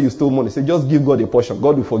 somebody say you stole money, say just give God a portion.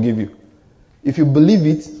 God will forgive you. If you believe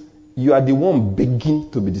it, you are the one begging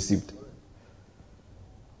to be deceived.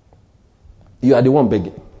 You are the one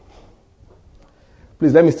begging.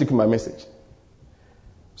 Please let me stick with my message.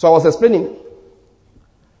 So I was explaining.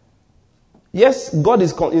 Yes, God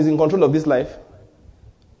is in control of this life,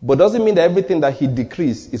 but doesn't mean that everything that he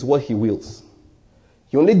decrees is what he wills.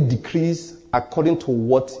 He only decrees according to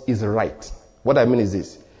what is right. What I mean is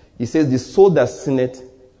this. He says, the soul that sinneth,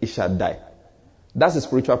 it shall die. That's a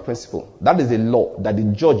spiritual principle. That is a law that the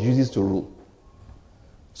judge uses to rule.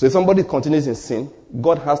 So if somebody continues in sin,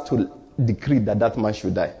 God has to decree that that man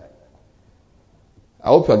should die. I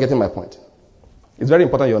hope you are getting my point. It's very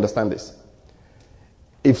important you understand this.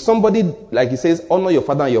 If somebody, like he says, honor your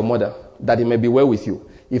father and your mother, that it may be well with you.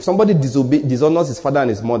 If somebody dishonors his father and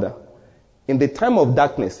his mother, in the time of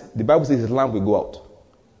darkness, the Bible says his lamp will go out.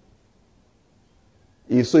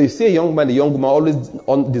 So you see a young man, a young woman always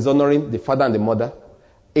dishonoring the father and the mother,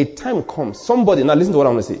 a time comes, somebody, now listen to what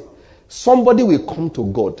I'm going to say. Somebody will come to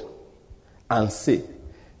God and say,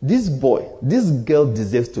 this boy, this girl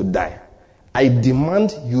deserves to die. I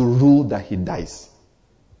demand you rule that he dies.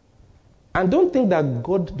 And don't think that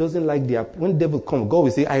God doesn't like when the devil comes, God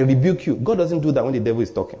will say, I rebuke you. God doesn't do that when the devil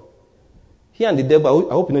is talking. He and the devil,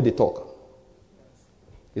 I hope you know they talk.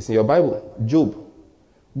 It's in your Bible. Job.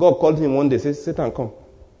 God called him one day, says, Satan, come.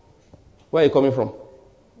 Where are you coming from?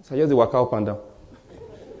 So just walk up and down.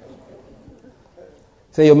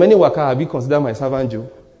 Say, your many worker, have you considered my servant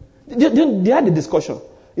Job? They had a discussion.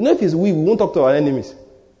 You know, if it's we won't talk to our enemies.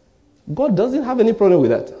 God doesn't have any problem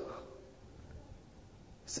with that.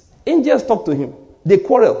 Angels talk to him. They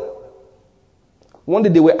quarrel. One day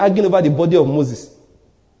they were arguing over the body of Moses.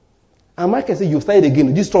 And Michael said, you started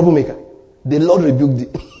again, this troublemaker. The Lord rebuked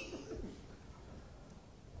thee.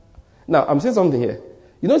 Now, I'm saying something here.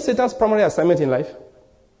 You know Satan's primary assignment in life?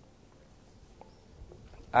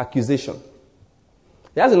 Accusation.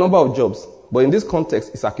 He has a number of jobs, but in this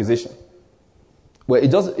context, it's accusation. Well,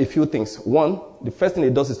 it does a few things. One, the first thing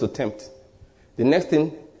it does is to tempt. The next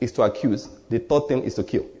thing is to accuse. The third thing is to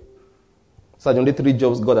kill. So the only 3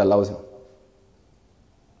 jobs God allows him.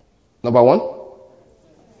 Number 1?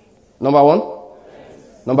 Number 1?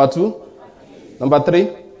 Number 2? Number 3?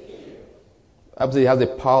 Absolutely, he has the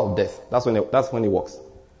power of death. That's when he works.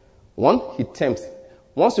 1, he tempts.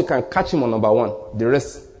 Once you can catch him on number 1, the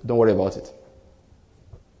rest, don't worry about it.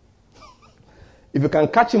 If you can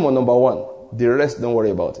catch him on number 1, the rest, don't worry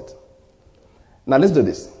about it. Now let's do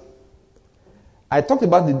this. I talked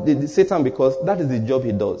about the Satan because that is the job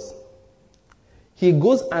he does. He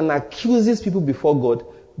goes and accuses people before God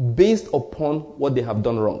based upon what they have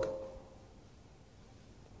done wrong.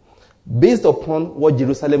 Based upon what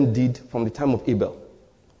Jerusalem did from the time of Abel.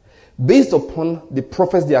 Based upon the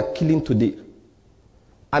prophets they are killing today.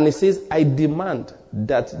 And he says, I demand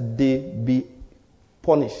that they be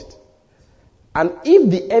punished. And if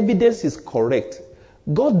the evidence is correct,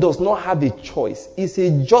 God does not have a choice. He's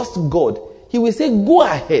a just God. He will say, go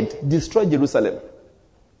ahead, destroy Jerusalem.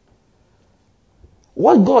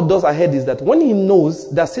 What God does ahead is that when he knows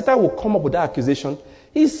that Satan will come up with that accusation,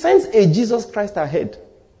 he sends a Jesus Christ ahead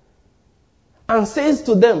and says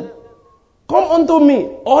to them, come unto me,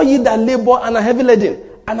 all ye that labor and are heavy laden,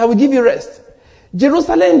 and I will give you rest.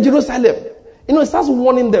 Jerusalem, Jerusalem. You know, it starts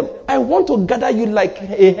warning them. I want to gather you like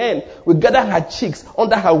a hen will gather her chicks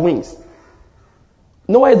under her wings.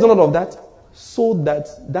 Know why it's done all of that? So that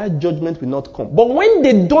that judgment will not come. But when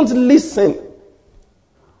they don't listen,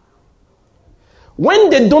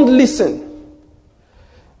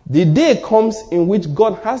 the day comes in which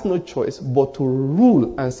God has no choice but to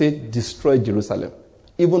rule and say, destroy Jerusalem,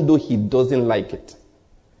 even though he doesn't like it.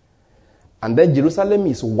 And then Jerusalem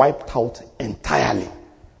is wiped out entirely.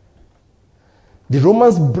 The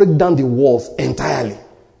Romans break down the walls entirely.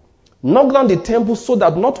 Knock down the temple so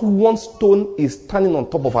that not one stone is standing on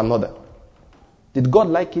top of another. Did God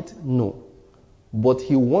like it? No. But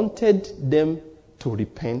he wanted them to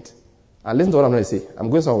repent. And listen to what I'm going to say. I'm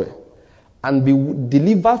going somewhere. And be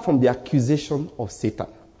delivered from the accusation of Satan.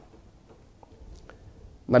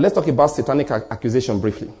 Now let's talk about satanic accusation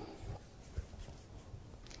briefly.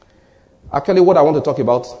 Actually, what I want to talk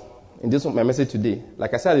about in this my message today,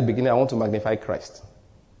 like I said at the beginning, I want to magnify Christ.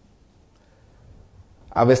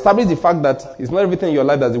 I've established the fact that it's not everything in your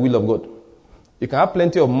life that's the will of God. You can have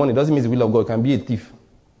plenty of money, doesn't mean it's the will of God. You can be a thief.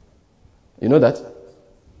 You know that?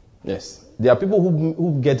 Yes. There are people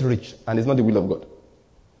who get rich and it's not the will of God.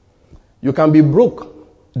 You can be broke.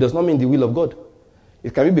 It does not mean the will of God.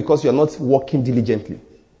 It can be because you are not working diligently.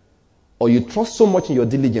 Or you trust so much in your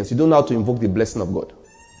diligence, you don't know how to invoke the blessing of God.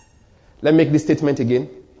 Let me make this statement again.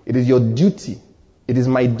 It is your duty. It is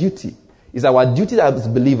my duty. It's our duty as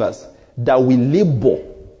believers that we labor,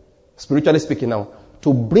 spiritually speaking now,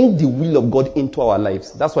 to bring the will of God into our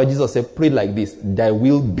lives. That's why Jesus said, pray like this, thy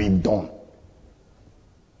will be done.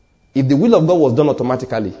 If the will of God was done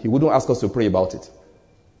automatically, he wouldn't ask us to pray about it.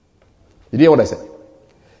 Did you hear what I said?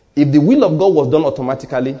 If the will of God was done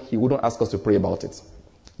automatically, he wouldn't ask us to pray about it.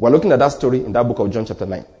 We're looking at that story in that book of John chapter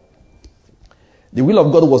 9. The will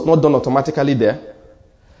of God was not done automatically there.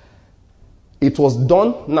 It was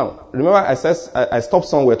done. Now, remember I stopped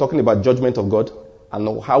somewhere talking about judgment of God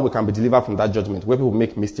and how we can be delivered from that judgment, where people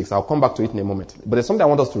make mistakes. I'll come back to it in a moment. But there's something I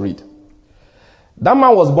want us to read. That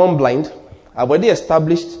man was born blind. I've already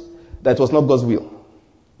established that it was not God's will.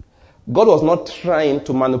 God was not trying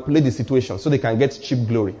to manipulate the situation so they can get cheap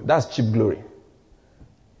glory. That's cheap glory.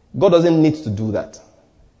 God doesn't need to do that.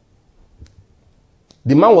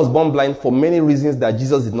 The man was born blind for many reasons that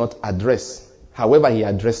Jesus did not address. However, he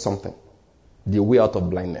addressed something. The way out of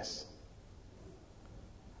blindness.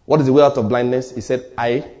 What is the way out of blindness? He said,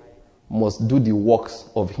 I must do the works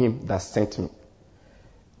of him that sent me.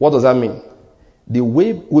 What does that mean? The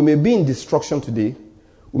way we may be in destruction today,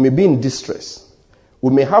 we may be in distress,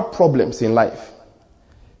 we may have problems in life.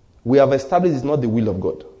 We have established it's not the will of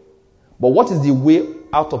God. But what is the way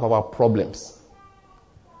out of our problems?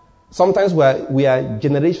 Sometimes we are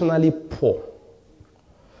generationally poor.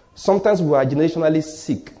 Sometimes we are generationally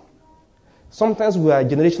sick. Sometimes we are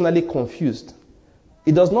generationally confused.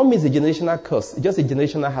 It does not mean it's a generational curse. It's just a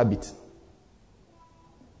generational habit.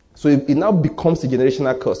 So it now becomes a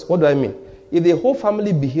generational curse. What do I mean? If the whole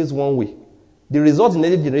family behaves one way, the result in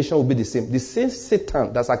every generation will be the same. The same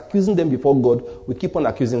Satan that's accusing them before God will keep on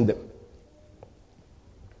accusing them.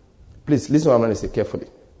 Please, listen to what I'm going to say carefully.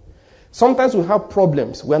 Sometimes we have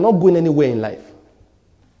problems. We are not going anywhere in life.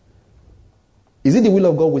 Is it the will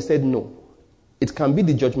of God? We said no. It can be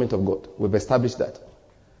the judgment of God. We've established that.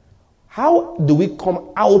 How do we come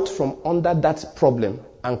out from under that problem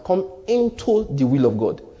and come into the will of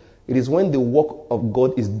God? It is when the work of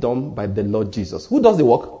God is done by the Lord Jesus. Who does the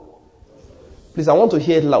work? Please, I want to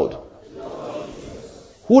hear it loud.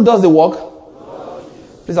 Who does the work?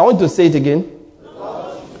 Please, I want you to say it again.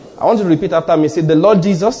 I want you to repeat after me. Say, the Lord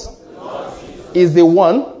Jesus is the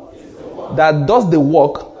one that does the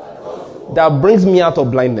work that brings me out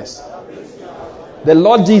of blindness. The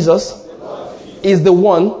Lord Jesus is the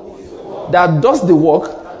one that does the work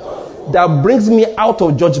that brings me out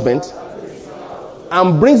of judgment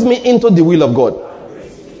and brings me into the will of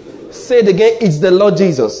God. Say it again. It's the Lord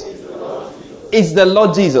Jesus. It's the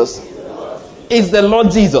Lord Jesus. It's the Lord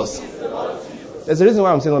Jesus. There's a reason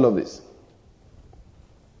why I'm saying all of this.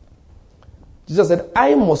 Jesus said,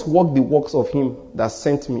 I must walk the works of him that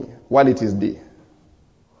sent me while it is day.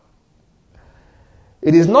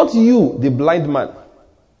 It is not you, the blind man,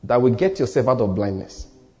 that will get yourself out of blindness.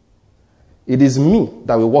 It is me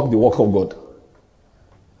that will walk the work of God.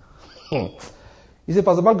 You say,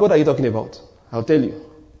 Pastor, what God are you talking about? I'll tell you.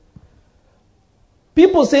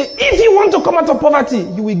 People say, if you want to come out of poverty,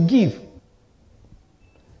 you will give.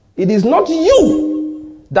 It is not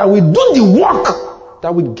you that will do the work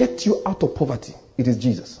that will get you out of poverty. It is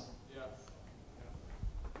Jesus.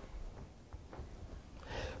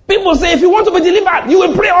 People say, if you want to be delivered, you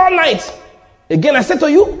will pray all night. Again, I said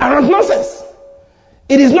to you, around nonsense.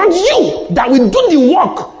 It is not you that will do the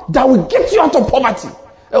work that will get you out of poverty,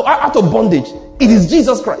 out of bondage. It is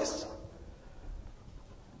Jesus Christ.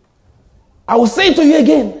 I will say it to you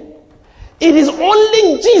again. It is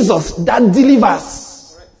only Jesus that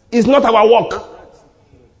delivers. It's not our work.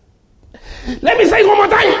 Let me say it one more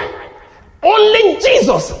time. Only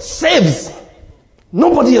Jesus saves.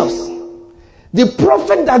 Nobody else. The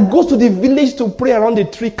prophet that goes to the village to pray around the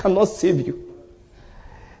tree cannot save you.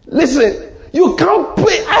 Listen, you can't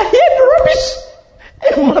pray. I hear the rubbish.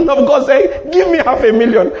 A man of God say, give me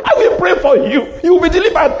 $500,000. I will pray for you. You will be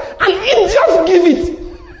delivered. And it just give it.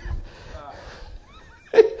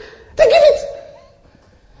 They give it.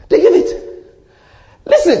 They give it.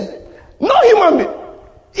 Listen, no human being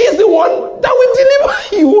is the one that will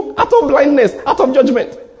deliver you out of blindness, out of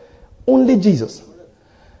judgment. Only Jesus.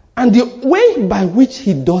 And the way by which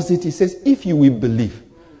he does it, he says, if you will believe.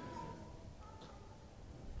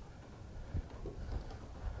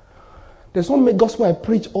 There's one gospel I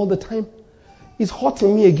preach all the time. It's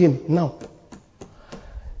hurting me again now.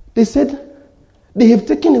 They said, they have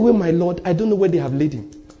taken away my Lord. I don't know where they have laid him.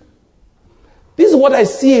 This is what I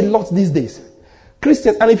see a lot these days.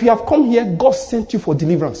 Christians, and if you have come here, God sent you for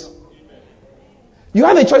deliverance. You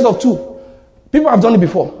have a choice of two. People have done it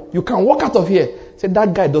before. You can walk out of here. Say,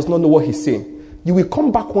 that guy does not know what he's saying. You will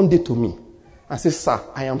come back one day to me and say, sir,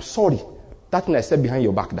 I am sorry. That thing I said behind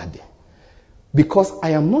your back that day. Because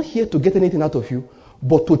I am not here to get anything out of you,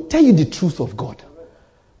 but to tell you the truth of God.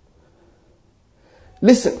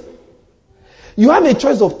 Listen. You have a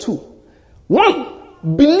choice of two.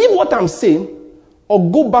 One, believe what I'm saying, or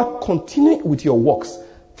go back, continue with your works,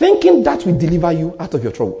 thinking that will deliver you out of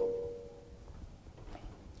your trouble.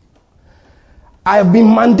 I have been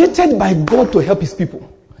mandated by God to help his people.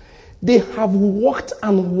 They have worked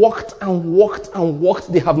and worked and worked and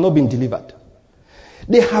worked. They have not been delivered.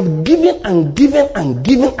 They have given and given and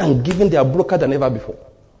given and given. They are broker than ever before.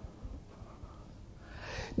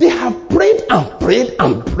 They have prayed and prayed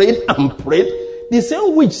and prayed and prayed. The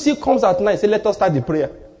same witch still comes at night and says, let us start the prayer.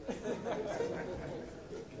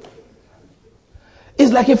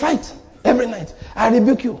 It's like a fight every night. I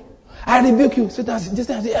rebuke you. I rebuke you. So that's this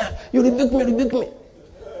time, you rebuke me, rebuke me.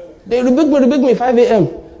 They rebuke me 5 a.m.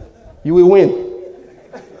 You will win.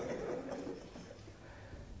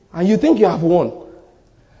 And you think you have won.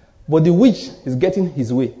 But the witch is getting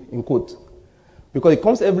his way, in quote. Because it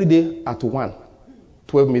comes every day at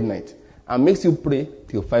 12 midnight, and makes you pray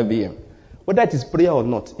till 5 a.m. Whether it is prayer or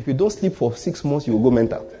not, if you don't sleep for 6 months, you will go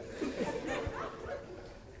mental.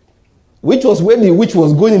 Which was where the witch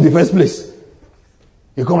was going in the first place.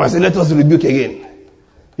 You come and say, let us rebuke again.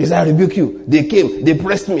 He said, I rebuke you. They came, they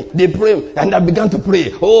pressed me, they prayed, and I began to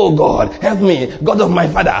pray. Oh God, help me, God of my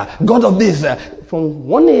father, God of this. From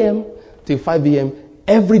 1 a.m. till 5 a.m.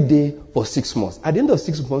 every day for 6 months. At the end of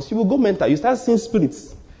 6 months, you will go mental. You start seeing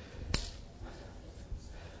spirits.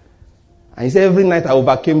 And he said, every night I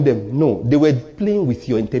overcame them. No, they were playing with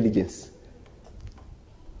your intelligence.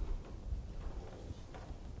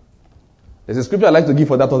 There's a scripture I like to give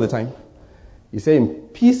for that all the time. He said, in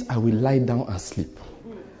peace I will lie down and sleep.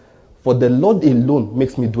 For the Lord alone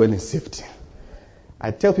makes me dwell in safety. I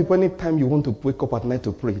tell people, anytime you want to wake up at night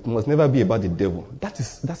to pray, it must never be about the devil.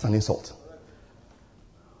 That's an insult.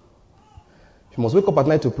 You must wake up at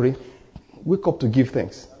night to pray. Wake up to give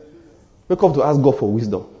thanks. Wake up to ask God for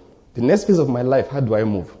wisdom. The next phase of my life, how do I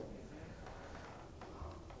move?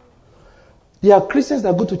 There are Christians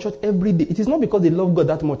that go to church every day. It is not because they love God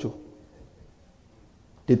that much.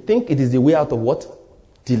 They think it is the way out of what?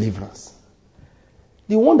 Deliverance.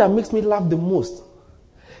 The one that makes me laugh the most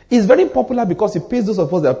is very popular because it pays those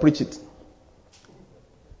of us that preach it.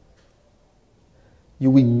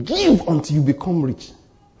 You will give until you become rich.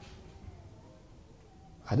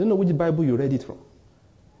 I don't know which Bible you read it from.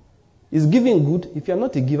 Is giving good? If you are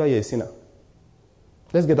not a giver, you're a sinner.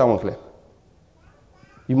 Let's get that one clear.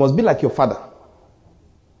 You must be like your father.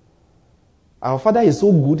 Our father is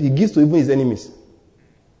so good, he gives to even his enemies.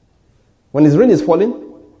 When his rain is falling,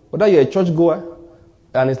 whether you're a church goer,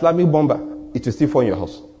 an Islamic bomber, it will still fall in your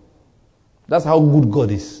house. That's how good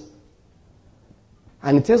God is.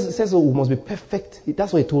 And it says we must be perfect.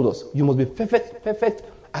 That's what he told us. You must be perfect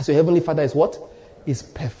as your heavenly Father is what? Is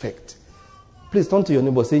perfect. Please turn to your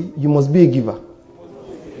neighbor and say, you must be a giver.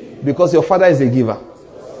 Because your father is a giver.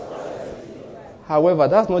 However,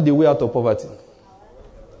 that's not the way out of poverty.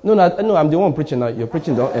 No, I'm the one preaching now. You're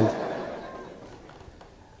preaching don't end.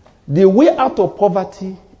 The way out of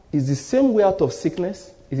poverty is the same way out of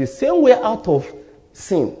sickness. It's the same way out of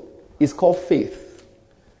sin. It's called faith.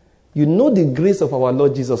 You know the grace of our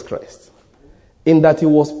Lord Jesus Christ, in that he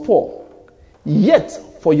was poor, yet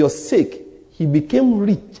for your sake he became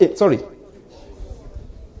rich.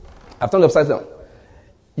 I've turned upside down.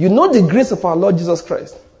 You know the grace of our Lord Jesus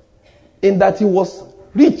Christ, in that he was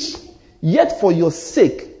rich, yet for your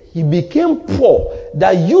sake he became poor,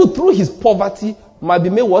 that you through his poverty might be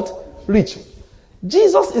made what? Rich.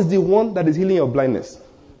 Jesus is the one that is healing your blindness.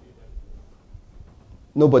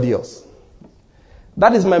 Nobody else.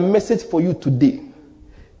 That is my message for you today.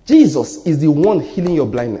 Jesus is the one healing your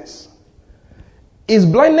blindness. Is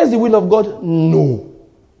blindness the will of God? No.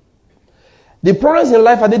 The problems in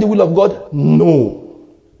life, are they the will of God? No.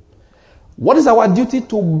 What is our duty?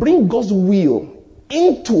 To bring God's will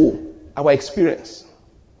into our experience.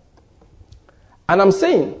 And I'm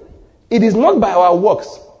saying, it is not by our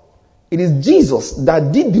works. It is Jesus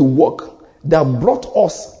that did the work that brought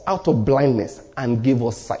us out of blindness and gave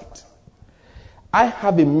us sight. I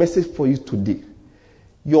have a message for you today.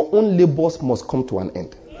 Your own labors must come to an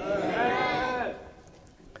end. Amen.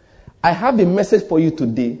 I have a message for you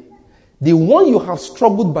today. The one you have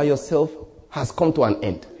struggled by yourself has come to an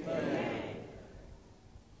end. Amen.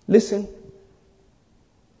 Listen.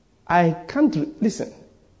 Listen.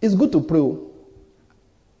 It's good to pray.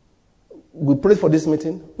 We prayed for this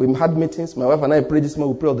meeting. We had meetings. My wife and I prayed this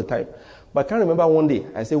morning. We pray all the time. But I can't remember one day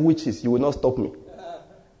I said, witches, you will not stop me.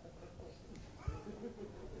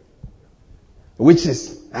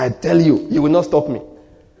 Witches, I tell you, you will not stop me.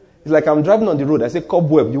 It's like I'm driving on the road. I say,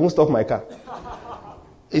 cobweb, you won't stop my car.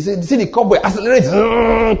 He said, see the cobweb, accelerate,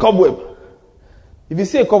 cobweb. If you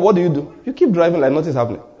see a cobweb, what do? You keep driving like nothing's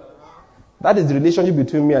happening. That is the relationship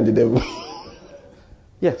between me and the devil.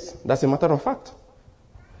 Yes, that's a matter of fact.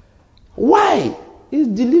 Why? Is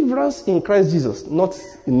deliverance in Christ Jesus, not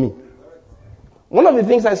in me. One of the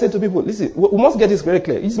things I say to people, listen, we must get this very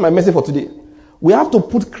clear. This is my message for today. We have to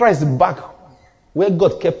put Christ back where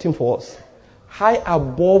God kept him for us. High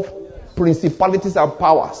above principalities and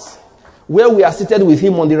powers. Where we are seated with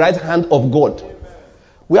him on the right hand of God.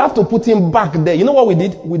 We have to put him back there. You know what we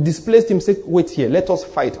did? We displaced him, said, wait here, let us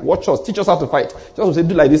fight. Watch us, teach us how to fight. Just say,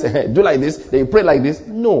 do like this, do like this, then you pray like this.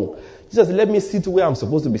 No. Jesus, let me sit where I'm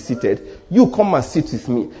supposed to be seated. You come and sit with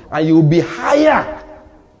me. And you will be higher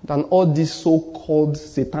than all these so-called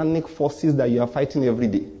satanic forces that you are fighting every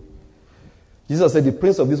day. Jesus said, the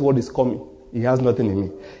prince of this world is coming. He has nothing in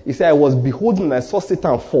me. He said, I was beholding and I saw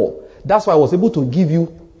Satan fall. That's why I was able to give you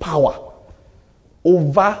power.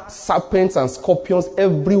 over serpents and scorpions,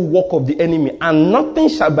 every work of the enemy, and nothing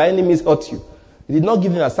shall by enemies hurt you. He did not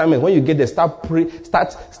give you an assignment. When you get there, start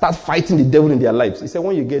fighting the devil in their lives. He said,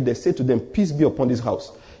 when you get there, say to them, peace be upon this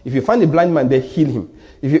house. If you find a blind man, then heal him.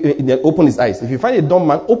 If you then open his eyes. If you find a dumb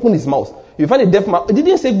man, open his mouth. If you find a deaf man, he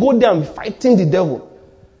didn't say go there and fighting the devil.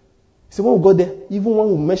 He said, when we go there, even when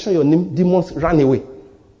we mention your name, demons ran away.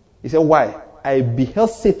 He said, why? I beheld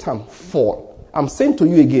Satan fall. I'm saying to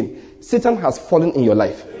you again, Satan has fallen in your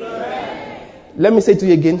life. Amen. Let me say to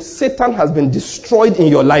you again, Satan has been destroyed in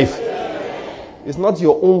your life. Amen. It's not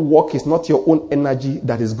your own work, it's not your own energy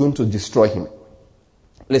that is going to destroy him.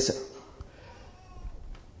 Listen.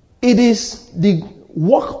 It is the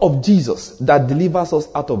work of Jesus that delivers us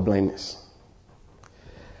out of blindness.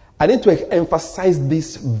 I need to emphasize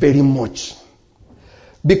this very much.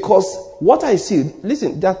 Because what I see,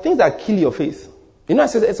 listen, there are things that kill your faith. You know, I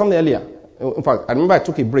said something earlier. In fact, I remember I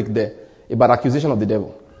took a break there about accusation of the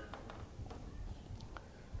devil.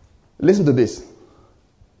 Listen to this.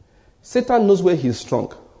 Satan knows where he's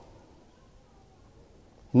strong.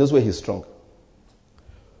 He knows where he's strong.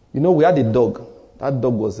 You know, we had a dog. That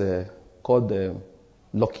dog was called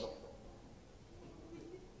Lucky.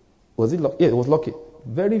 Was it Lucky? Yeah, it was Lucky.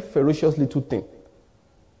 Very ferocious little thing.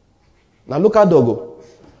 Now look at dog.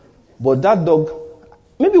 But that dog,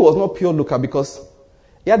 maybe it was not pure Luca because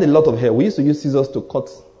he had a lot of hair. We used to use scissors to cut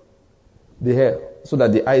the hair so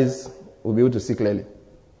that the eyes would be able to see clearly.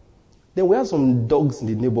 Then we had some dogs in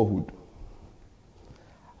the neighborhood.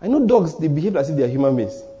 I know dogs, they behave as if they are human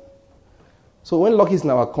beings. So when Lucky is in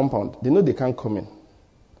our compound, they know they can't come in.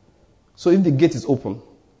 So if the gate is open,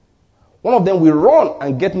 one of them will run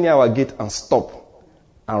and get near our gate and stop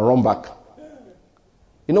and run back.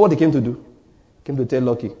 You know what they came to do? Came to tell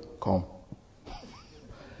Lucky, come.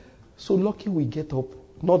 So Lucky will get up,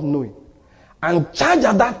 not knowing, and charge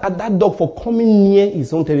at that dog for coming near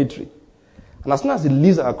his own territory. And as soon as he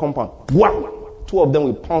leaves our compound, wham, two of them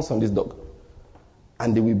will pounce on this dog.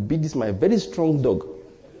 And they will beat this my very strong dog.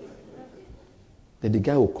 Then the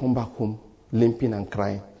guy will come back home limping and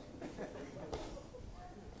crying.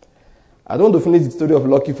 I don't want to finish the story of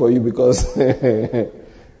Lucky for you because the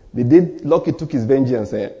day Lucky took his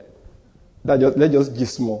vengeance, let's just give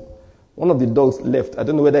small. One of the dogs left. I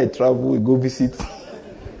don't know whether he traveled, he go visit.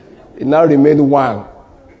 It now remained one.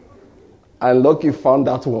 And Lucky found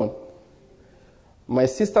that one. My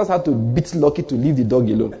sisters had to beat Lucky to leave the dog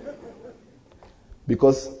alone.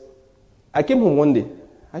 Because I came home one day.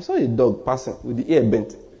 I saw a dog passing with the ear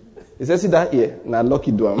bent. He said, see that ear? Now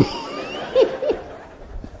Lucky do am.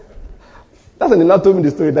 That's when they now told me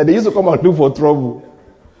the story, that they used to come and look for trouble.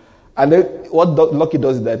 And then what Lucky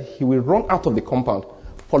does is that he will run out of the compound,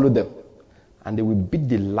 follow them, and they will beat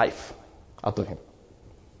the life out of him.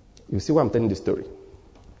 You see why I'm telling the story.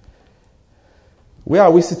 Where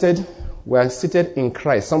are we seated? We are seated in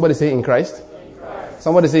Christ. Somebody say in Christ. In Christ.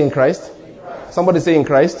 Somebody say in Christ. In Christ. Somebody say in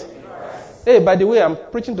Christ. In Christ. Hey, by the way, I'm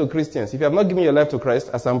preaching to Christians. If you have not given your life to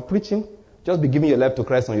Christ, as I'm preaching, just be giving your life to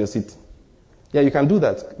Christ on your seat. Yeah, you can do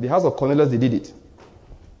that. The house of Cornelius, they did it.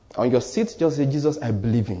 On your seat, just say, Jesus, I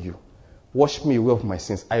believe in you. Wash me away of my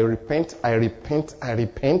sins. I repent, I repent, I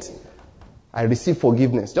repent. I receive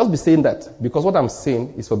forgiveness. Just be saying that, because what I'm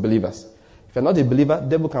saying is for believers. If you're not a believer,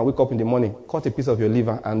 devil can wake up in the morning, cut a piece of your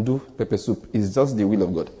liver and do pepper soup. It's just the will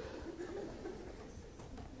of God.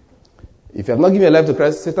 If you have not given your life to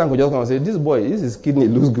Christ, Satan will just come and say, this his kidney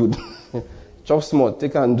looks good. Chop small,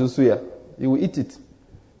 take and do suya. He will eat it.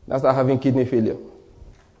 That's not having kidney failure.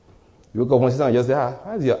 You wake up one Satan and just say,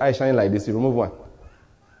 why is your eye shining like this? You remove one.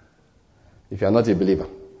 If you are not a believer.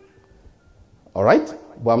 Alright?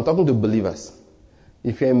 But I'm talking to believers.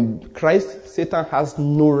 If you're in Christ, Satan has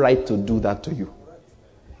no right to do that to you.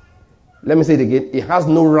 Let me say it again. He has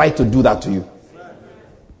no right to do that to you.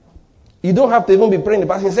 You don't have to even be praying the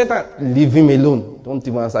person. Satan, leave him alone. Don't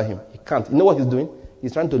even answer him. He can't. You know what he's doing?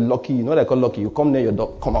 He's trying to lock you. You know what I call lock you? You come near your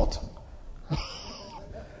door, come out.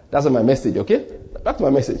 That's my message, okay? Back to my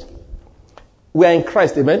message. We are in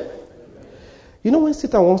Christ, amen? You know when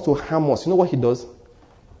Satan wants to harm us, you know what he does?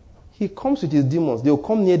 He comes with his demons. They will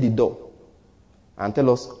come near the door and tell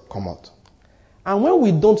us, come out. And when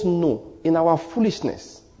we don't know, in our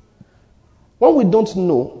foolishness, when we don't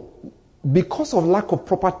know, because of lack of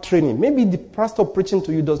proper training, maybe the pastor preaching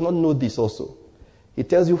to you does not know this also. He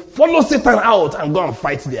tells you, follow Satan out and go and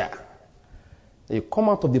fight there. You come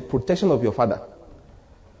out of the protection of your father.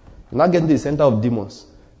 You're not getting to the center of demons.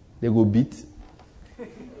 They go beat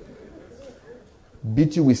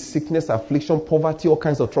you with sickness, affliction, poverty, all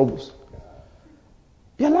kinds of troubles.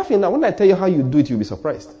 You're laughing now. When I tell you how you do it, you'll be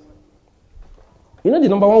surprised. You know the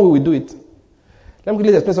number one way we do it? Let me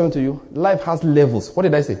quickly explain something to you. Life has levels. What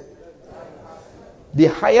did I say? The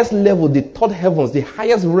highest level, the third heavens, the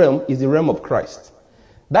highest realm is the realm of Christ.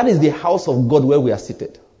 That is the house of God where we are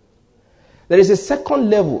seated. There is a second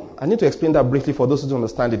level. I need to explain that briefly for those who don't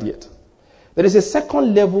understand it yet. There is a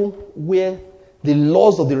second level where the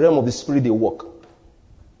laws of the realm of the spirit, they work.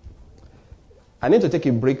 I need to take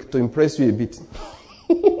a break to impress you a bit.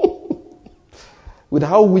 With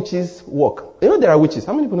how witches work. You know there are witches.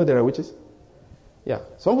 How many people know there are witches? Yeah.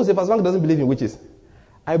 Some people say, Pastor Frank doesn't believe in witches.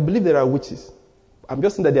 I believe there are witches. I'm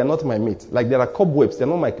just saying that they are not my mate. Like there are cobwebs. They're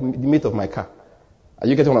not the mate of my car. Are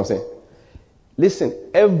you getting what I'm saying? Listen,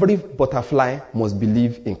 every butterfly must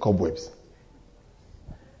believe in cobwebs.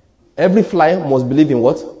 Every fly must believe in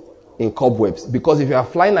what? In cobwebs. Because if you are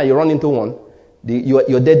flying and you run into one,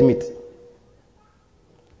 you're dead meat.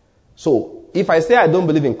 So, if I say I don't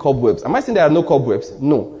believe in cobwebs, am I saying there are no cobwebs?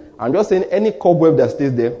 No. I'm just saying any cobweb that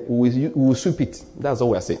stays there, we will sweep it. That's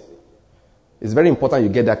all we're saying. It's very important you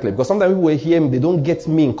get that clear. Because sometimes people hear me, they don't get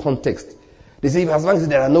me in context. They say, as long as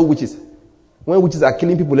there are no witches. When witches are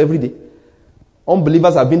killing people every day,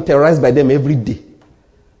 unbelievers are being terrorized by them every day.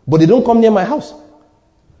 But they don't come near my house.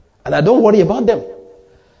 And I don't worry about them.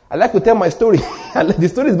 I like to tell my story. The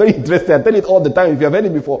story is very interesting. I tell it all the time. If you have heard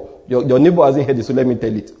it before, your neighbor hasn't heard it, so let me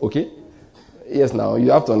tell it. Okay? Yes, now,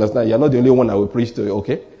 you have to understand. You're not the only one I will preach to.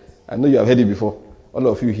 Okay? I know you have heard it before. All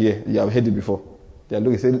of you here, you have heard it before. They are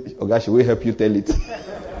looking and say, oh gosh, we will help you tell it.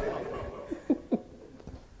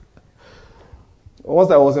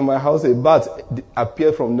 Once I was in my house, a bat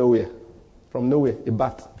appeared from nowhere. From nowhere, a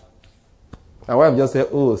bat. My wife just said,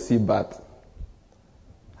 oh, see bat.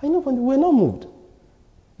 I know, but we're not moved.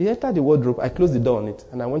 He entered the wardrobe. I closed the door on it,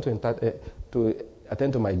 and I went to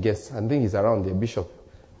attend to my guests. I think he's around there, Bishop.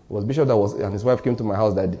 It was Bishop and his wife came to my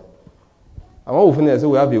house that day. And when we finished, I said,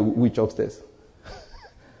 we have a witch upstairs.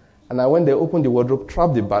 And I went there, opened the wardrobe,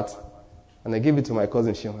 trapped the bat, and I gave it to my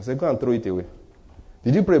cousin Shion. I said, go and throw it away.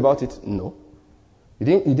 Did you pray about it? No. You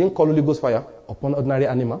didn't call Holy Ghost fire upon ordinary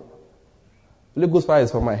animal? Holy Ghost fire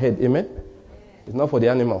is for my head, amen? It's not for the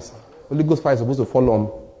animals. Holy Ghost fire is supposed to fall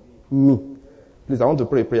on me. Please, I want to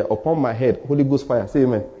pray a prayer. Upon my head, Holy Ghost fire. Say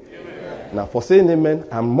amen. Amen. Now, for saying amen,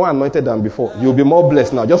 I'm more anointed than before. You'll be more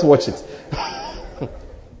blessed now. Just watch it.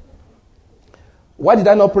 Why did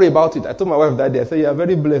I not pray about it? I told my wife that day. I said, you are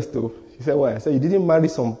very blessed too. She said, why? I said, you didn't marry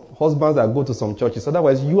some husbands that go to some churches.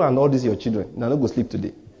 Otherwise, you and all these your children, they're not going to sleep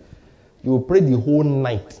today. You will pray the whole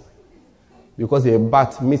night because a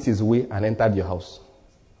bat missed his way and entered your house.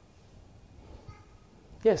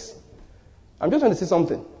 Yes. I'm just trying to say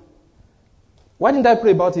something. Why didn't I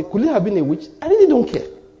pray about it? Could it have been a witch? I really don't care.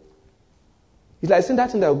 It's like saying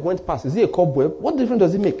that thing that went past. Is it a cobweb? What difference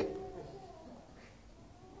does it make?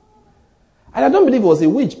 And I don't believe it was a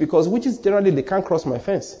witch because witches generally, they can't cross my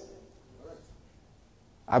fence.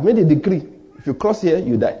 I've made a decree. If you cross here,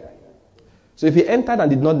 you die. So if he entered and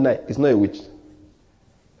did not die, it's not a witch.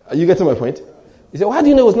 Are you getting my point? He said, how do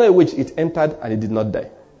you know it was not a witch? It entered and it did not die.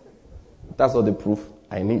 That's all the proof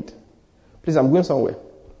I need. Please, I'm going somewhere.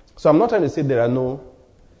 So I'm not trying to say there are no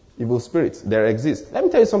evil spirits. There exist. Let me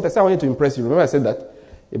tell you something. I wanted to impress you. Remember I said that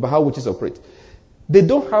about how witches operate. They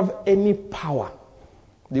don't have any power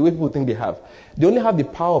the way people think they have. They only have the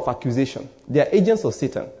power of accusation. They are agents of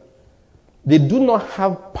Satan. They do not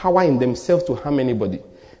have power in themselves to harm anybody.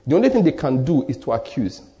 The only thing they can do is to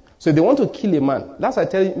accuse. So if they want to kill a man, that's why I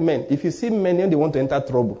tell men, if you see men and they want to enter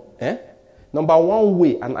trouble, number one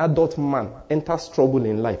way an adult man enters trouble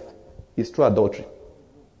in life is through adultery.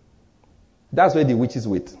 That's where the witches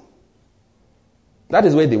wait. That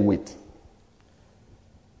is where they wait.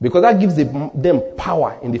 Because that gives them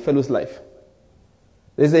power in the fellow's life.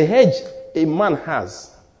 There's a hedge a man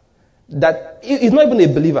has that is not even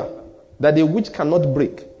a believer, that the witch cannot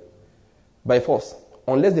break by force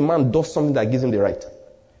unless the man does something that gives him the right.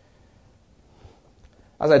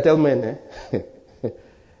 As I tell men,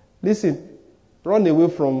 listen, run away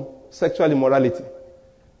from sexual immorality.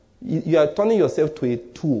 You are turning yourself to a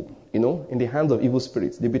tool, in the hands of evil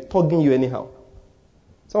spirits. They'll be tugging you anyhow.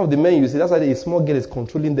 Some of the men you see, that's why a small girl is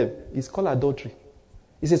controlling them. It's called adultery.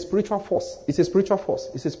 It's a spiritual force. It's a spiritual force.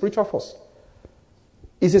 It's a spiritual force.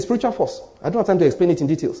 It's a spiritual force. I don't have time to explain it in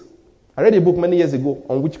details. I read a book many years ago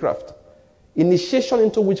on witchcraft. Initiation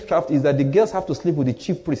into witchcraft is that the girls have to sleep with the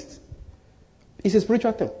chief priest. It's a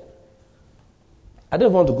spiritual thing. I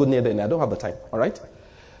don't want to go near there now. I don't have the time. All right?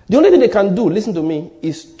 The only thing they can do, listen to me,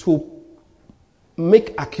 is to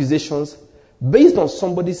make accusations based on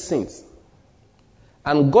somebody's sins.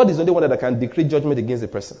 And God is the only one that can decree judgment against the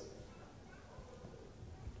person.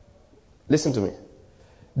 Listen to me.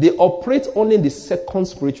 They operate only in the second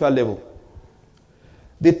spiritual level.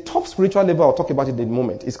 The top spiritual level I'll talk about in a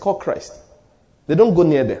moment is called Christ. They don't go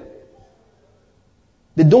near there.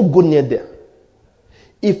 They don't go near there.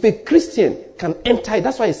 If a Christian can enter,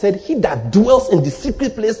 that's why he said, he that dwells in the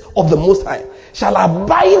secret place of the Most High shall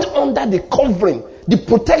abide under the covering, the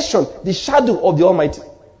protection, the shadow of the Almighty.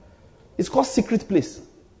 It's called secret place.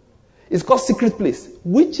 It's called secret place.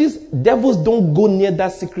 Witches, devils don't go near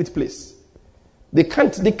that secret place. They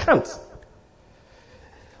can't.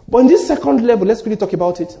 But in this second level, let's quickly talk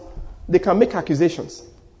about it. They can make accusations.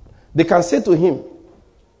 They can say to him,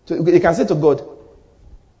 they can say to God,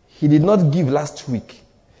 he did not give last week.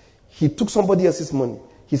 He took somebody else's money.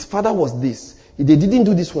 His father was this. They didn't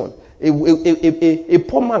do this one. A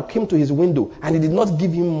poor man came to his window and he did not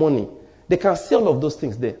give him money. They can say all of those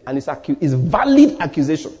things there. And it's valid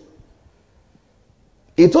accusation.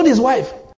 He told his wife,